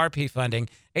 855-RP-FUNDING,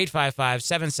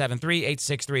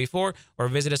 855-773-8634, or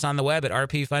visit us on the web at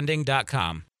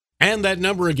rpfunding.com. And that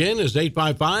number again is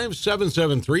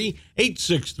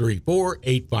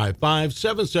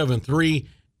 855-773-8634,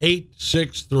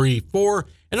 855-773-8634.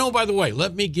 And oh, by the way,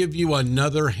 let me give you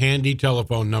another handy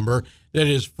telephone number that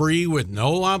is free with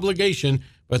no obligation,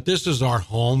 but this is our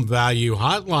home value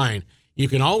hotline. You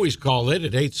can always call it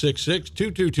at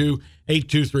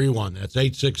 866-222-8231. That's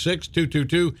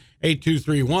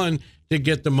 866-222-8231 to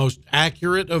get the most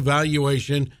accurate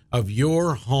evaluation of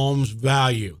your home's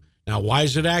value. Now, why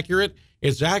is it accurate?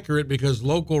 It's accurate because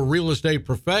local real estate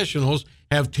professionals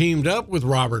have teamed up with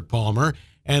Robert Palmer,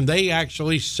 and they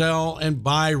actually sell and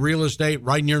buy real estate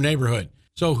right in your neighborhood.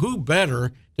 So who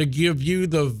better to give you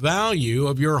the value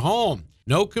of your home?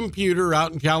 No computer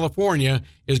out in California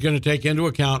is going to take into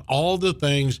account all the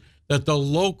things that the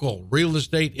local real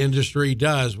estate industry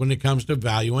does when it comes to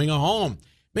valuing a home.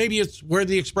 Maybe it's where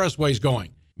the expressway is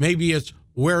going. Maybe it's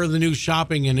where are the new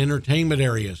shopping and entertainment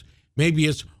areas. Maybe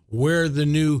it's where the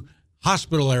new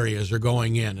hospital areas are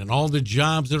going in and all the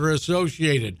jobs that are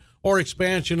associated, or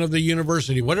expansion of the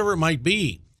university, whatever it might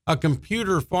be. A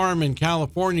computer farm in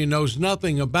California knows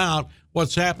nothing about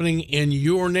what's happening in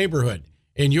your neighborhood.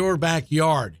 in your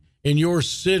backyard, in your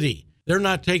city. They're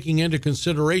not taking into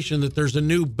consideration that there's a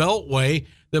new beltway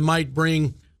that might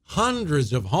bring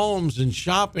hundreds of homes and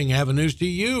shopping avenues to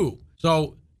you.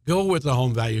 So go with the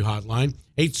Home Value Hotline,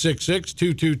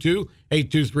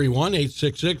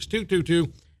 866-222-8231,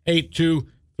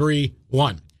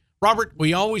 866-222-8231. Robert,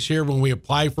 we always hear when we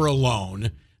apply for a loan,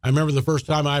 I remember the first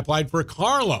time I applied for a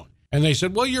car loan, and they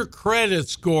said, well, your credit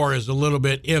score is a little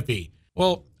bit iffy.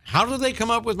 Well, how do they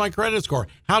come up with my credit score?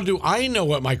 How do I know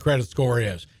what my credit score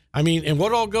is? I mean, and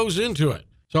what all goes into it?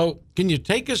 So can you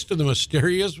take us to the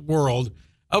mysterious world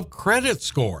of credit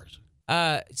scores?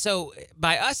 So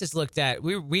by us, it's looked at,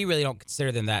 we really don't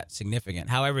consider them that significant.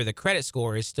 However, the credit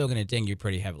score is still going to ding you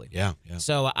pretty heavily. Yeah.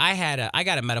 So I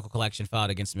got a medical collection filed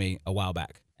against me a while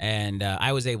back, and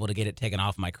I was able to get it taken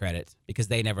off my credit because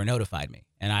they never notified me.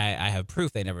 And I have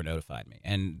proof they never notified me.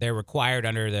 And they're required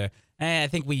under I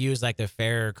think we use like the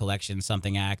Fair Collection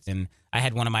Something Act. And I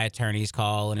had one of my attorneys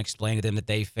call and explain to them that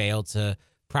they failed to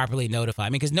properly notify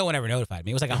me because no one ever notified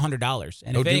me. It was like $100.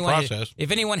 And no due process.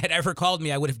 If anyone had ever called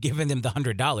me, I would have given them the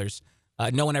 $100.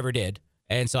 No one ever did.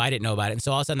 And so I didn't know about it. And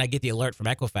so all of a sudden I get the alert from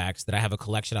Equifax that I have a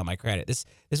collection on my credit. This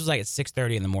was like at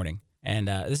 6:30 in the morning. And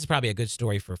this is probably a good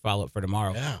story for follow-up for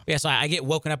tomorrow. Yeah, so I get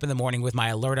woken up in the morning with my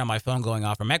alert on my phone going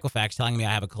off from Equifax telling me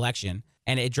I have a collection.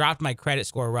 And it dropped my credit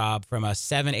score, Rob, from a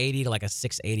 780 to like a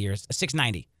 680 or a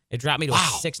 690. It dropped me to a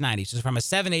 690. So from a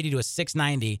 780 to a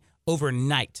 690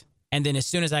 overnight. And then as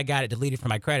soon as I got it deleted from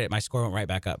my credit, my score went right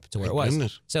back up to where it was.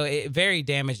 Goodness. So very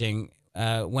damaging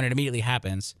when it immediately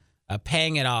happens.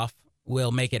 Paying it off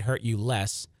will make it hurt you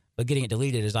less. But getting it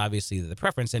deleted is obviously the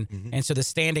preference. And so the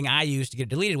standing I used to get it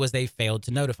deleted was they failed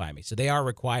to notify me. So they are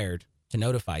required to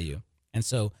notify you. And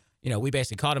so, we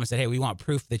basically called them and said, hey, we want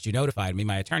proof that you notified me.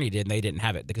 My attorney did, and they didn't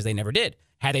have it because they never did.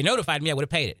 Had they notified me, I would have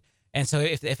paid it. And so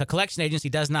if a collection agency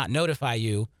does not notify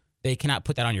you, they cannot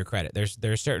put that on your credit.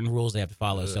 There are certain rules they have to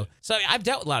follow. So I've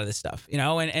dealt with a lot of this stuff,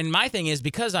 and my thing is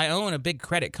because I own a big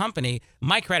credit company,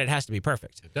 my credit has to be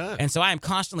perfect. It does. And so I am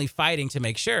constantly fighting to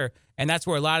make sure. And that's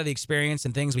where a lot of the experience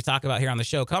and things we talk about here on the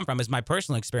show come from is my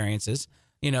personal experiences,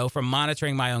 from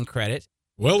monitoring my own credit.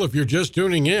 Well, if you're just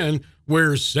tuning in,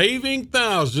 we're Saving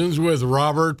Thousands with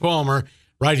Robert Palmer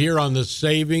right here on the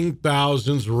Saving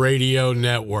Thousands Radio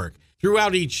Network.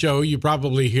 Throughout each show, you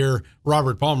probably hear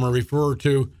Robert Palmer refer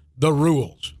to the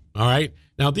rules. All right.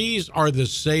 Now, these are the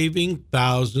Saving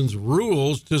Thousands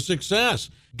rules to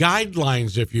success,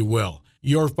 guidelines, if you will,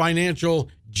 your financial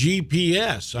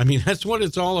GPS. I mean, that's what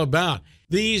it's all about.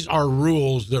 These are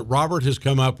rules that Robert has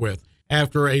come up with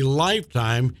after a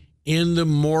lifetime in the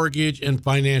mortgage and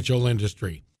financial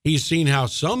industry. He's seen how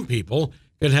some people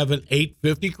can have an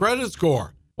 850 credit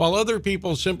score, while other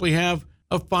people simply have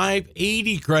a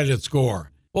 580 credit score.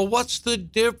 Well, what's the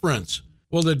difference?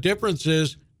 Well, the difference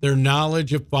is their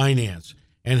knowledge of finance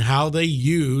and how they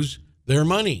use their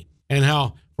money, and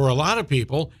how for a lot of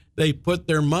people, they put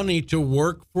their money to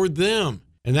work for them,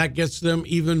 and that gets them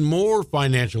even more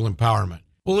financial empowerment.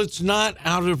 Well, it's not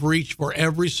out of reach for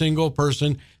every single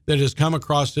person that has come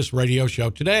across this radio show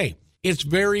today. It's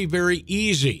very, very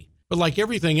easy. But like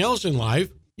everything else in life,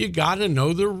 you got to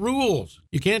know the rules.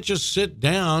 You can't just sit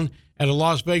down at a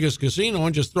Las Vegas casino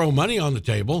and just throw money on the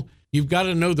table. You've got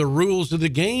to know the rules of the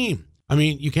game. I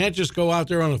mean, you can't just go out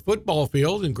there on a football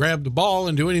field and grab the ball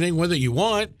and do anything with it you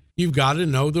want. You've got to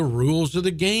know the rules of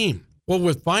the game. Well,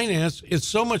 with finance, it's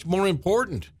so much more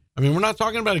important. I mean, we're not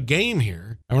talking about a game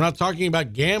here, and we're not talking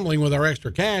about gambling with our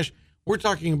extra cash. We're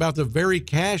talking about the very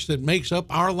cash that makes up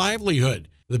our livelihood,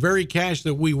 the very cash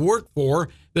that we work for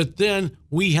that then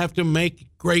we have to make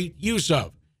great use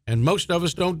of. And most of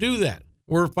us don't do that.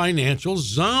 We're financial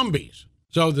zombies.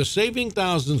 So the Saving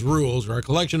Thousands rules are a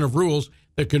collection of rules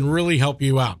that can really help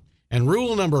you out. And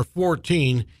rule number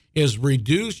 14 is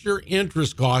reduce your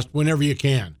interest cost whenever you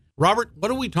can. Robert,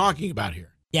 what are we talking about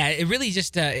here? Yeah, it really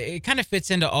just it kind of fits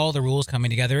into all the rules coming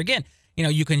together. Again,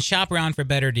 you can shop around for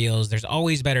better deals. There's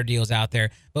always better deals out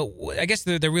there. But I guess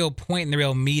the real point and the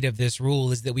real meat of this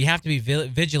rule is that we have to be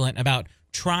vigilant about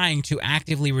trying to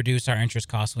actively reduce our interest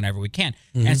costs whenever we can.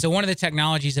 Mm-hmm. And so one of the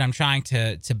technologies that I'm trying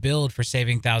to build for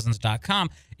savingthousands.com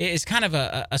is kind of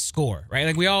a score, right?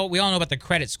 Like we all know about the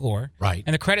credit score. Right.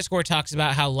 And the credit score talks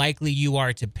about how likely you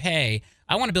are to pay.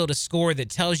 I want to build a score that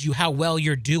tells you how well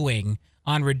you're doing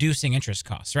on reducing interest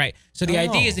costs, right? So the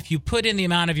idea is if you put in the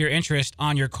amount of your interest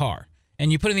on your car,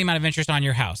 and you put in the amount of interest on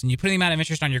your house, and you put in the amount of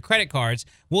interest on your credit cards,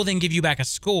 we'll then give you back a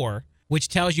score, which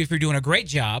tells you if you're doing a great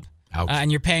job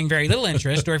and you're paying very little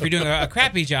interest, or if you're doing a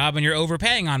crappy job and you're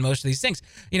overpaying on most of these things.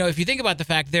 If you think about the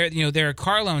fact there are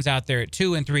car loans out there at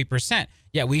 2% and 3%.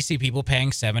 Yeah, we see people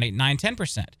paying 7, 8, 9,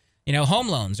 10%. Home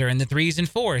loans are in the 3s and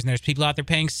 4s, and there's people out there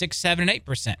paying 6, 7, and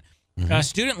 8%.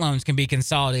 Student loans can be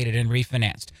consolidated and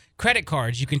refinanced. Credit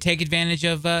cards, you can take advantage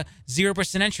of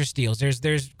 0% interest deals.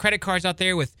 There's credit cards out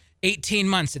there with 18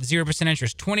 months at 0%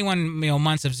 interest, 21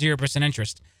 months of 0%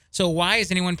 interest. So why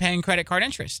is anyone paying credit card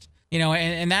interest?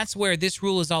 And that's where this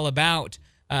rule is all about.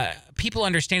 People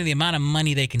understanding the amount of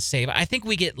money they can save. I think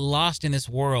we get lost in this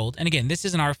world. And again, this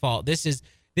isn't our fault. This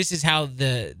is how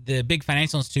the big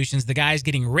financial institutions, the guys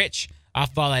getting rich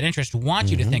off of all that interest, want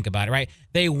you to think about it, right?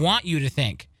 They want you to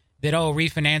think that,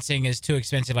 refinancing is too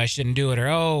expensive, I shouldn't do it.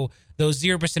 Or, those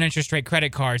 0% interest rate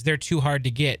credit cards, they're too hard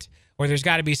to get. Or there's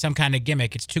got to be some kind of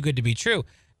gimmick. It's too good to be true.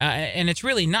 And it's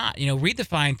really not. Read the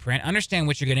fine print, understand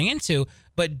what you're getting into,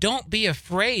 but don't be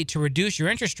afraid to reduce your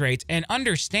interest rates and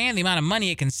understand the amount of money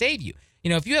it can save you.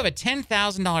 If you have a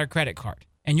 $10,000 credit card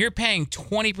and you're paying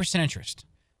 20% interest,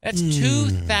 that's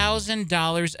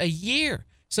 $2,000 a year.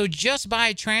 So just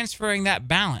by transferring that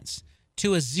balance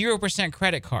to a 0%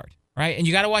 credit card, right? And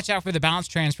you got to watch out for the balance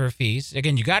transfer fees.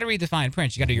 Again, you got to read the fine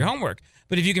print. You got to do your homework.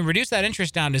 But if you can reduce that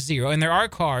interest down to zero, and there are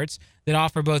cards that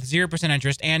offer both 0%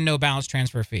 interest and no balance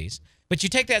transfer fees, but you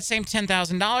take that same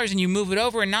 $10,000 and you move it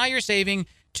over, and now you're saving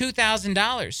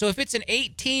 $2,000. So if it's an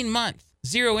 18-month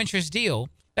zero interest deal,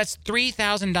 that's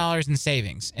 $3,000 in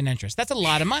savings in interest. That's a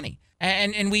lot of money.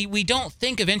 And we don't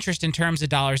think of interest in terms of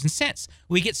dollars and cents.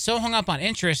 We get so hung up on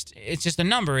interest. It's just a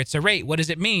number. It's a rate. What does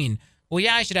it mean? Well,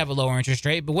 yeah, I should have a lower interest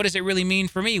rate, but what does it really mean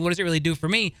for me? What does it really do for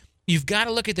me? You've got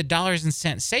to look at the dollars and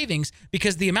cents savings,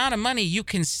 because the amount of money you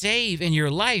can save in your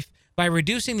life by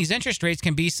reducing these interest rates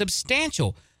can be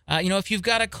substantial. If you've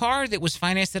got a car that was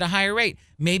financed at a higher rate,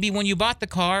 maybe when you bought the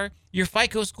car, your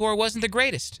FICO score wasn't the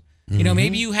greatest.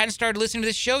 Maybe you hadn't started listening to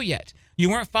this show yet. You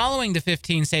weren't following the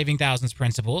 15 saving thousands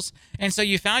principles, and so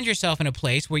you found yourself in a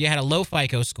place where you had a low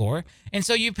FICO score, and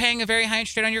so you're paying a very high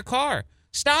interest rate on your car.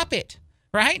 Stop it.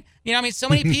 Right? So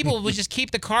many people would just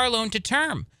keep the car loan to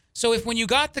term. So if when you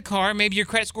got the car, maybe your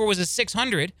credit score was a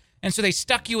 600, and so they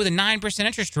stuck you with a 9%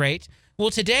 interest rate. Well,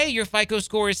 today your FICO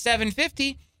score is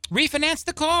 750. Refinance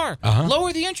the car.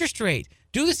 Lower the interest rate.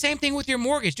 Do the same thing with your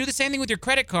mortgage. Do the same thing with your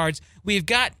credit cards. We've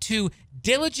got to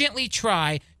diligently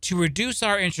try to reduce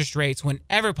our interest rates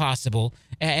whenever possible.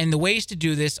 And the ways to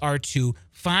do this are to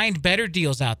find better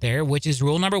deals out there, which is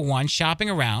rule number 1, shopping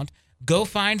around. Go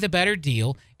find the better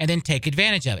deal and then take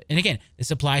advantage of it. And again, this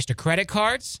applies to credit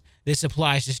cards. This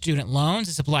applies to student loans.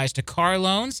 This applies to car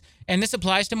loans. And this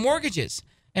applies to mortgages.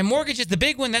 And mortgages, the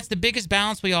big one, that's the biggest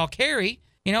balance we all carry.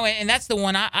 And that's the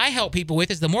one I help people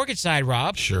with, is the mortgage side,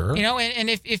 Rob. Sure.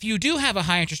 And if you do have a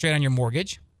high interest rate on your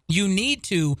mortgage, you need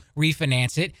to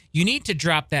refinance it. You need to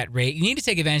drop that rate. You need to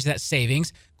take advantage of that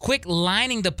savings. Quit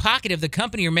lining the pocket of the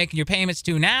company you're making your payments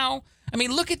to now.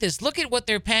 Look at this. Look at what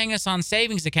they're paying us on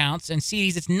savings accounts and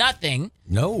CDs. It's nothing.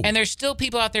 No. And there's still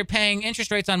people out there paying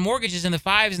interest rates on mortgages in the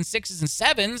 5s and 6s and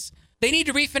 7s. They need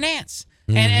to refinance.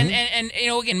 And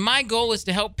again, my goal is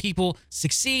to help people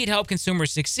succeed, help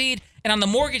consumers succeed. And on the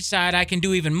mortgage side, I can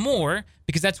do even more,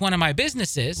 because that's one of my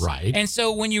businesses. Right. And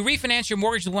so when you refinance your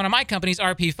mortgage with one of my companies,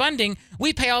 RP Funding,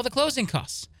 we pay all the closing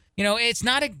costs. It's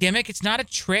not a gimmick. It's not a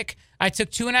trick. I took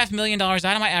 $2.5 million out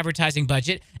of my advertising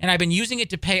budget, and I've been using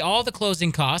it to pay all the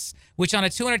closing costs, which on a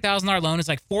 $200,000 loan is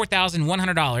like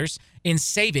 $4,100 in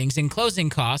savings in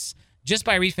closing costs. Just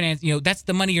by refinance, that's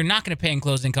the money you're not going to pay in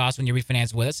closing costs when you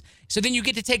refinance with us. So then you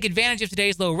get to take advantage of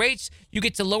today's low rates. You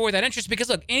get to lower that interest, because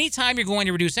look, anytime you're going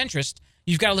to reduce interest,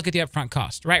 you've got to look at the upfront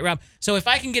cost, right, Rob? So if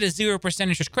I can get a 0%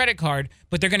 interest credit card,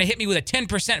 but they're going to hit me with a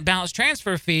 10% balance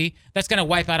transfer fee, that's going to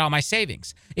wipe out all my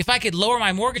savings. If I could lower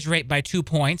my mortgage rate by 2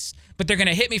 points, but they're going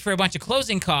to hit me for a bunch of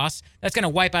closing costs, that's going to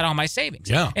wipe out all my savings.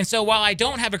 Yeah. And so while I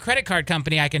don't have a credit card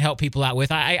company I can help people out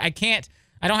with, I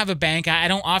don't have a bank. I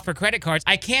don't offer credit cards.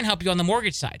 I can help you on the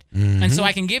mortgage side. And so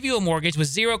I can give you a mortgage with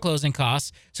zero closing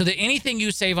costs, so that anything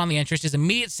you save on the interest is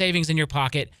immediate savings in your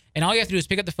pocket. And all you have to do is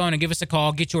pick up the phone and give us a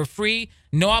call. Get your free,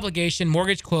 no obligation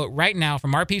mortgage quote right now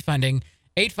from RP Funding,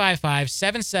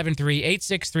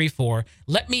 855-773-8634.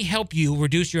 Let me help you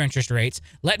reduce your interest rates.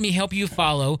 Let me help you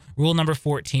follow rule number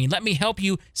 14. Let me help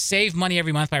you save money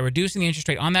every month by reducing the interest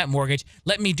rate on that mortgage.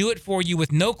 Let me do it for you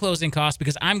with no closing costs,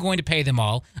 because I'm going to pay them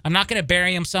all. I'm not going to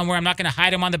bury them somewhere. I'm not going to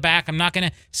hide them on the back. I'm not going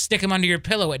to stick them under your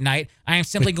pillow at night. I am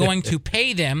simply going to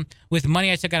pay them with money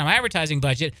I took out of my advertising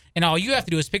budget. And all you have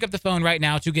to do is pick up the phone right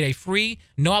now to get a free,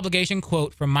 no obligation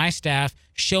quote from my staff,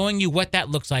 showing you what that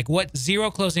looks like, what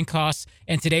zero closing costs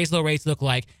and today's low rates look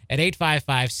like, at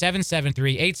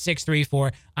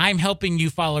 855-773-8634. I'm helping you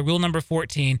follow rule number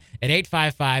 14 at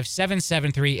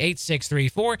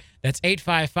 855-773-8634. That's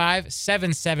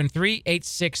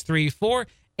 855-773-8634.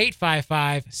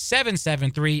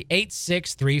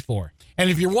 855-773-8634. And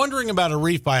if you're wondering about a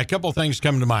refi, a couple of things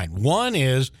come to mind. One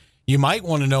is you might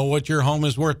want to know what your home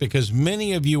is worth, because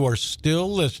many of you are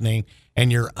still listening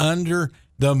and you're under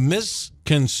the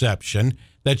misconception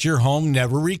that your home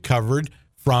never recovered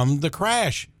from the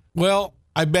crash. Well,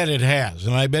 I bet it has,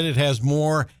 and I bet it has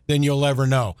more than you'll ever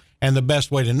know. And the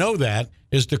best way to know that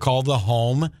is to call the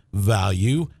Home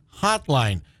Value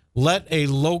Hotline. Let a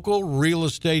local real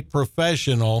estate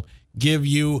professional give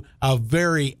you a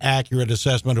very accurate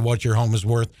assessment of what your home is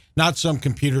worth, not some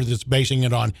computer that's basing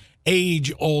it on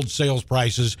age-old sales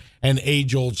prices and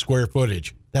age-old square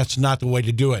footage. That's not the way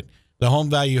to do it. The Home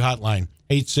Value Hotline,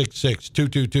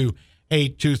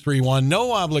 866-222-8231.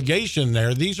 No obligation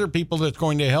there. These are people that's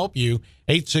going to help you,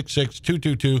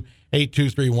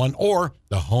 866-222-8231, or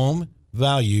the Home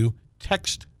Value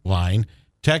Text Line.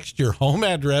 Text your home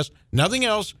address, nothing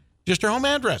else, just your home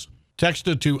address. Text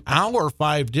it to our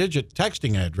 5-digit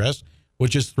texting address,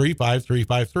 which is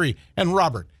 35353. And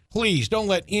Robert, please don't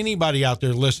let anybody out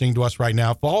there listening to us right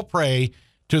now fall prey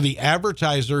to the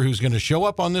advertiser who's going to show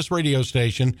up on this radio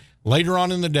station later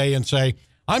on in the day and say,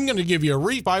 I'm going to give you a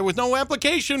refi with no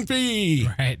application fee.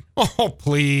 Right. Oh,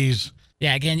 please.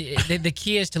 Yeah, again, the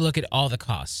key is to look at all the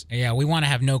costs. Yeah, we want to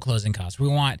have no closing costs.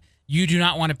 You do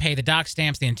not want to pay the doc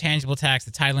stamps, the intangible tax,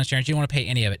 the title insurance. You don't want to pay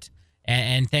any of it.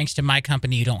 And thanks to my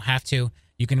company, you don't have to.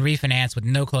 You can refinance with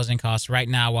no closing costs right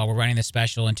now while we're running this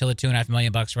special until the $2.5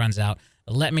 million runs out.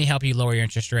 Let me help you lower your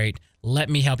interest rate. Let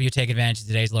me help you take advantage of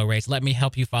today's low rates. Let me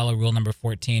help you follow rule number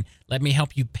 14. Let me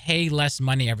help you pay less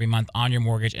money every month on your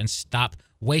mortgage and stop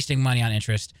wasting money on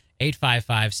interest.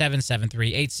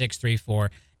 855-773-8634.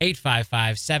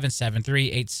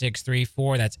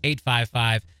 855-773-8634. That's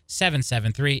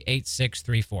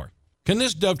 855-773-8634. Can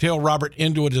this dovetail, Robert,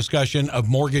 into a discussion of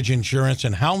mortgage insurance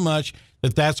and how much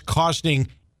that's costing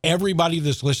everybody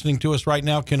that's listening to us right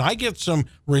now? Can I get some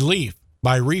relief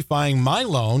by refining my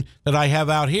loan that I have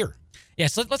out here?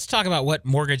 Yes, let's talk about what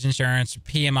mortgage insurance,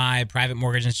 PMI, private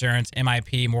mortgage insurance,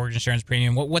 MIP, mortgage insurance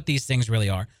premium, what these things really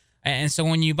are. And so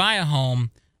when you buy a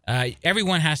home,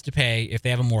 everyone has to pay, if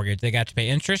they have a mortgage, they got to pay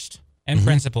interest and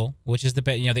principal, which is the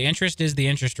interest is the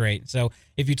interest rate. So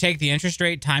if you take the interest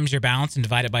rate times your balance and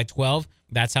divide it by 12,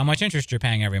 that's how much interest you're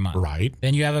paying every month. Right.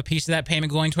 Then you have a piece of that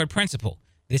payment going toward principal.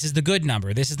 This is the good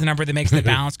number. This is the number that makes the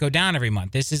balance go down every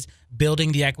month. This is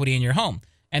building the equity in your home.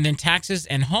 And then taxes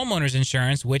and homeowners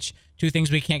insurance, which two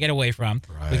things we can't get away from.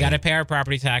 Right. We got to pay our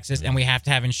property taxes, and we have to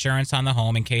have insurance on the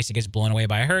home in case it gets blown away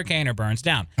by a hurricane or burns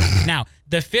down. Now,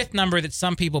 the fifth number that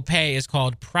some people pay is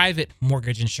called private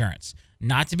mortgage insurance.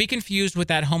 Not to be confused with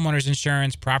that homeowners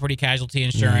insurance, property casualty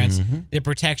insurance that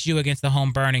protects you against the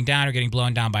home burning down or getting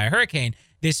blown down by a hurricane.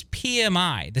 This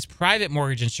PMI, this private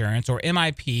mortgage insurance, or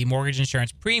MIP, mortgage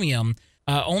insurance premium,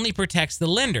 only protects the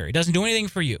lender. It doesn't do anything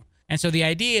for you. And so the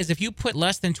idea is if you put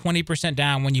less than 20%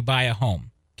 down when you buy a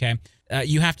home, okay,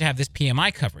 you have to have this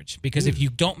PMI coverage, because if you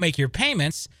don't make your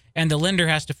payments and the lender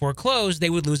has to foreclose, they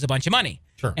would lose a bunch of money.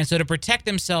 Sure. And so to protect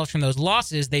themselves from those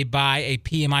losses, they buy a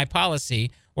PMI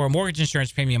policy or a mortgage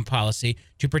insurance premium policy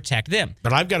to protect them.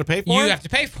 But I've got to pay for it? You have to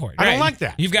pay for it. I right? don't like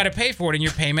that. You've got to pay for it in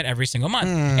your payment every single month.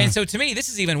 And so to me, this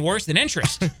is even worse than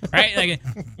interest, right? Like,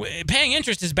 paying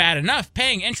interest is bad enough.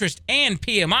 Paying interest and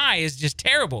PMI is just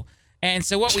terrible. And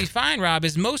so what we find, Rob,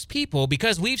 is most people,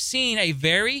 because we've seen a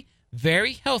very,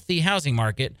 very healthy housing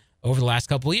market over the last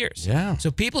couple of years. Yeah. So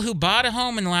people who bought a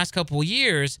home in the last couple of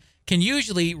years can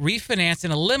usually refinance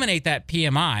and eliminate that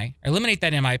PMI, eliminate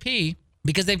that MIP,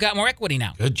 because they've got more equity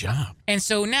now. Good job. And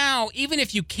so now, even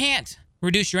if you can't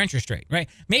reduce your interest rate, right?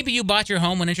 Maybe you bought your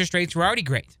home when interest rates were already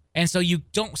great. And so you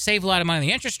don't save a lot of money on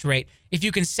the interest rate. If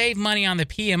you can save money on the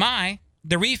PMI,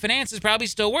 the refinance is probably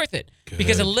still worth it. Good.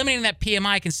 Because eliminating that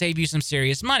PMI can save you some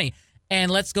serious money.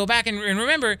 And let's go back and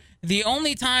remember, the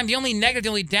only negative, the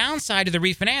only downside to the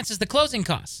refinance is the closing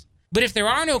costs. But if there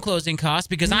are no closing costs,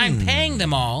 because I'm paying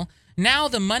them all, now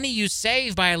the money you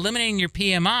save by eliminating your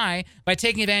PMI, by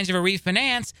taking advantage of a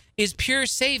refinance, is pure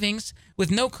savings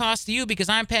with no cost to you, because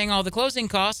I'm paying all the closing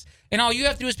costs. And all you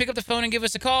have to do is pick up the phone and give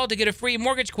us a call to get a free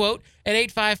mortgage quote at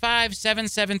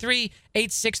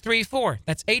 855-773-8634.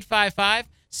 That's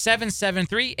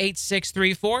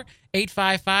 855-773-8634,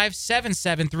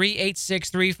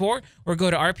 855-773-8634, or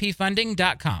go to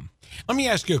rpfunding.com. Let me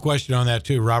ask you a question on that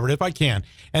too, Robert, if I can.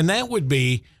 And that would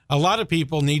be, a lot of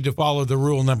people need to follow the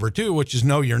rule number 2, which is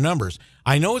know your numbers.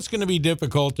 I know it's going to be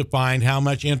difficult to find how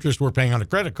much interest we're paying on a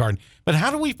credit card, but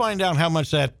how do we find out how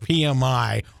much that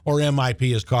PMI or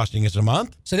MIP is costing us a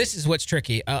month? So this is what's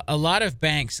tricky. A lot of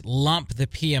banks lump the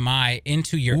PMI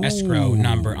into your escrow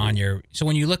number on your. So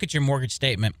when you look at your mortgage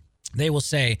statement, they will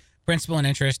say Principal and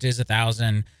interest is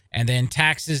 $1,000, and then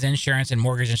taxes, insurance, and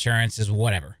mortgage insurance is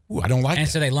whatever. Ooh, I don't like And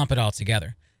that. so they lump it all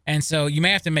together. And so you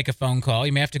may have to make a phone call.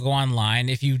 You may have to go online.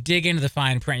 If you dig into the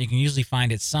fine print, you can usually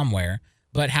find it somewhere.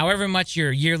 But however much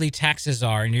your yearly taxes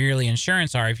are and your yearly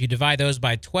insurance are, if you divide those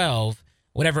by 12,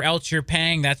 whatever else you're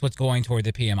paying, that's what's going toward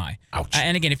the PMI. Ouch.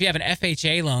 And again, if you have an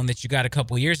FHA loan that you got a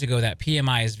couple years ago, that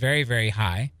PMI is very, very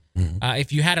high.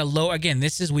 If you had a low, again,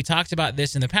 we talked about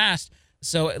this in the past.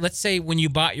 So let's say when you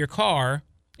bought your car,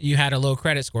 you had a low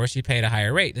credit score, so you paid a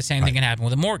higher rate. The same thing can happen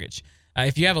with a mortgage.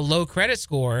 If you have a low credit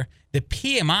score, the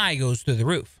PMI goes through the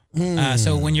roof.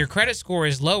 So when your credit score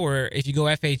is lower, if you go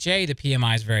FHA, the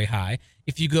PMI is very high.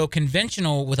 If you go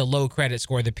conventional with a low credit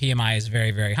score, the PMI is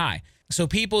very, very high. So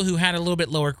people who had a little bit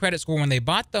lower credit score when they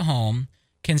bought the home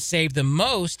can save the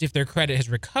most if their credit has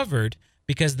recovered,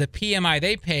 because the PMI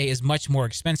they pay is much more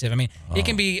expensive. I mean, it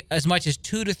can be as much as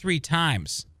 2 to 3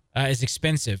 times as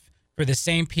expensive for the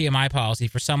same PMI policy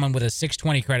for someone with a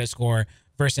 620 credit score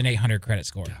versus an 800 credit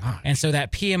score. And so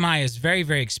that PMI is very,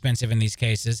 very expensive in these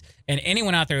cases. And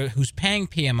anyone out there who's paying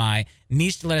PMI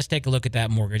needs to let us take a look at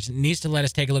that mortgage, needs to let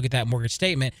us take a look at that mortgage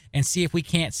statement and see if we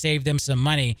can't save them some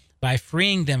money by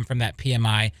freeing them from that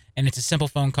PMI. And it's a simple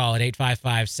phone call at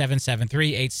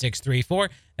 855-773-8634.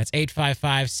 That's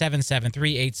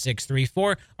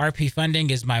 855-773-8634. RP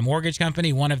Funding is my mortgage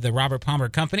company, one of the Robert Palmer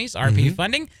companies, RP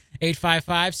Funding.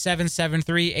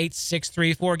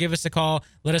 855-773-8634. Give us a call.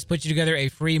 Let us put you together a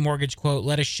free mortgage quote.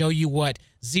 Let us show you what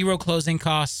zero closing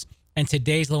costs and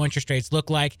today's low interest rates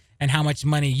look like and how much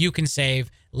money you can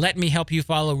save. Let me help you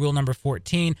follow rule number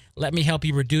 14. Let me help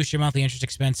you reduce your monthly interest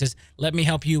expenses. Let me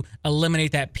help you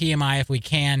eliminate that PMI if we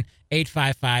can.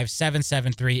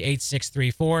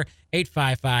 855-773-8634,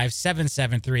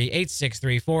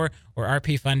 855-773-8634, or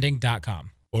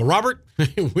rpfunding.com. Well, Robert,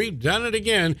 we've done it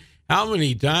again. How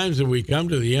many times have we come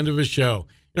to the end of a show?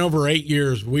 In over 8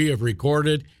 years, we have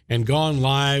recorded and gone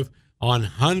live on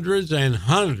hundreds and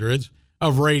hundreds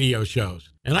of radio shows.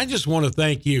 And I just want to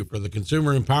thank you for the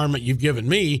consumer empowerment you've given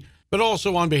me, but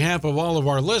also on behalf of all of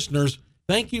our listeners,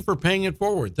 thank you for paying it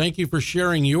forward. Thank you for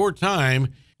sharing your time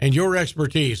and your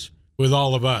expertise with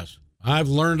all of us. I've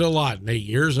learned a lot in 8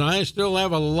 years, and I still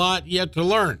have a lot yet to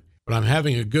learn, but I'm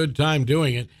having a good time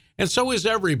doing it. And so is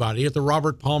everybody at the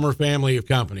Robert Palmer family of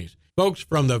companies. Folks,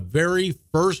 from the very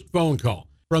first phone call,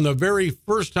 from the very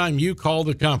first time you call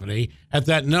the company at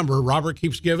that number Robert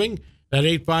keeps giving, that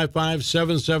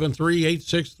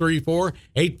 855-773-8634,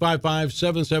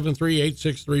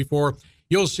 855-773-8634,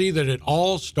 you'll see that it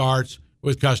all starts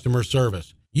with customer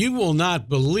service. You will not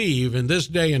believe in this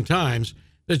day and times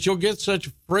that you'll get such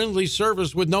friendly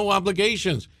service with no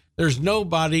obligations. There's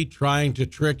nobody trying to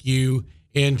trick you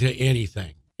into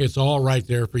anything. It's all right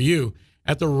there for you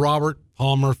at the Robert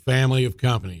Palmer family of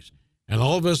companies. And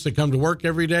all of us that come to work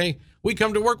every day, we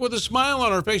come to work with a smile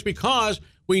on our face because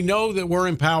we know that we're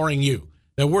empowering you,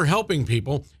 that we're helping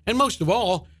people, and most of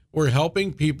all, we're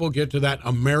helping people get to that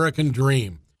American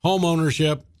dream, home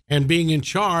ownership, and being in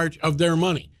charge of their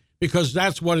money, because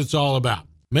that's what it's all about.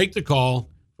 Make the call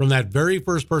from that very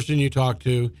first person you talk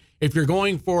to. If you're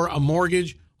going for a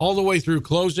mortgage all the way through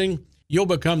closing, you'll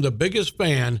become the biggest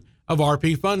fan of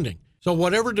RP Funding. So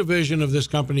whatever division of this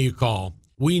company you call,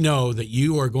 we know that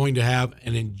you are going to have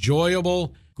an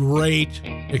enjoyable, great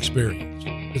experience.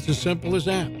 It's as simple as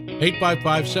that.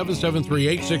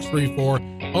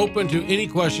 855-773-8634. Open to any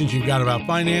questions you've got about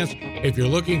finance. If you're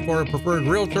looking for a preferred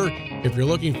realtor, if you're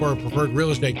looking for a preferred real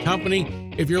estate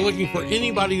company, if you're looking for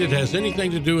anybody that has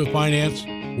anything to do with finance,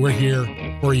 we're here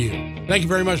for you. Thank you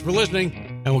very much for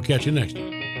listening, and we'll catch you next time.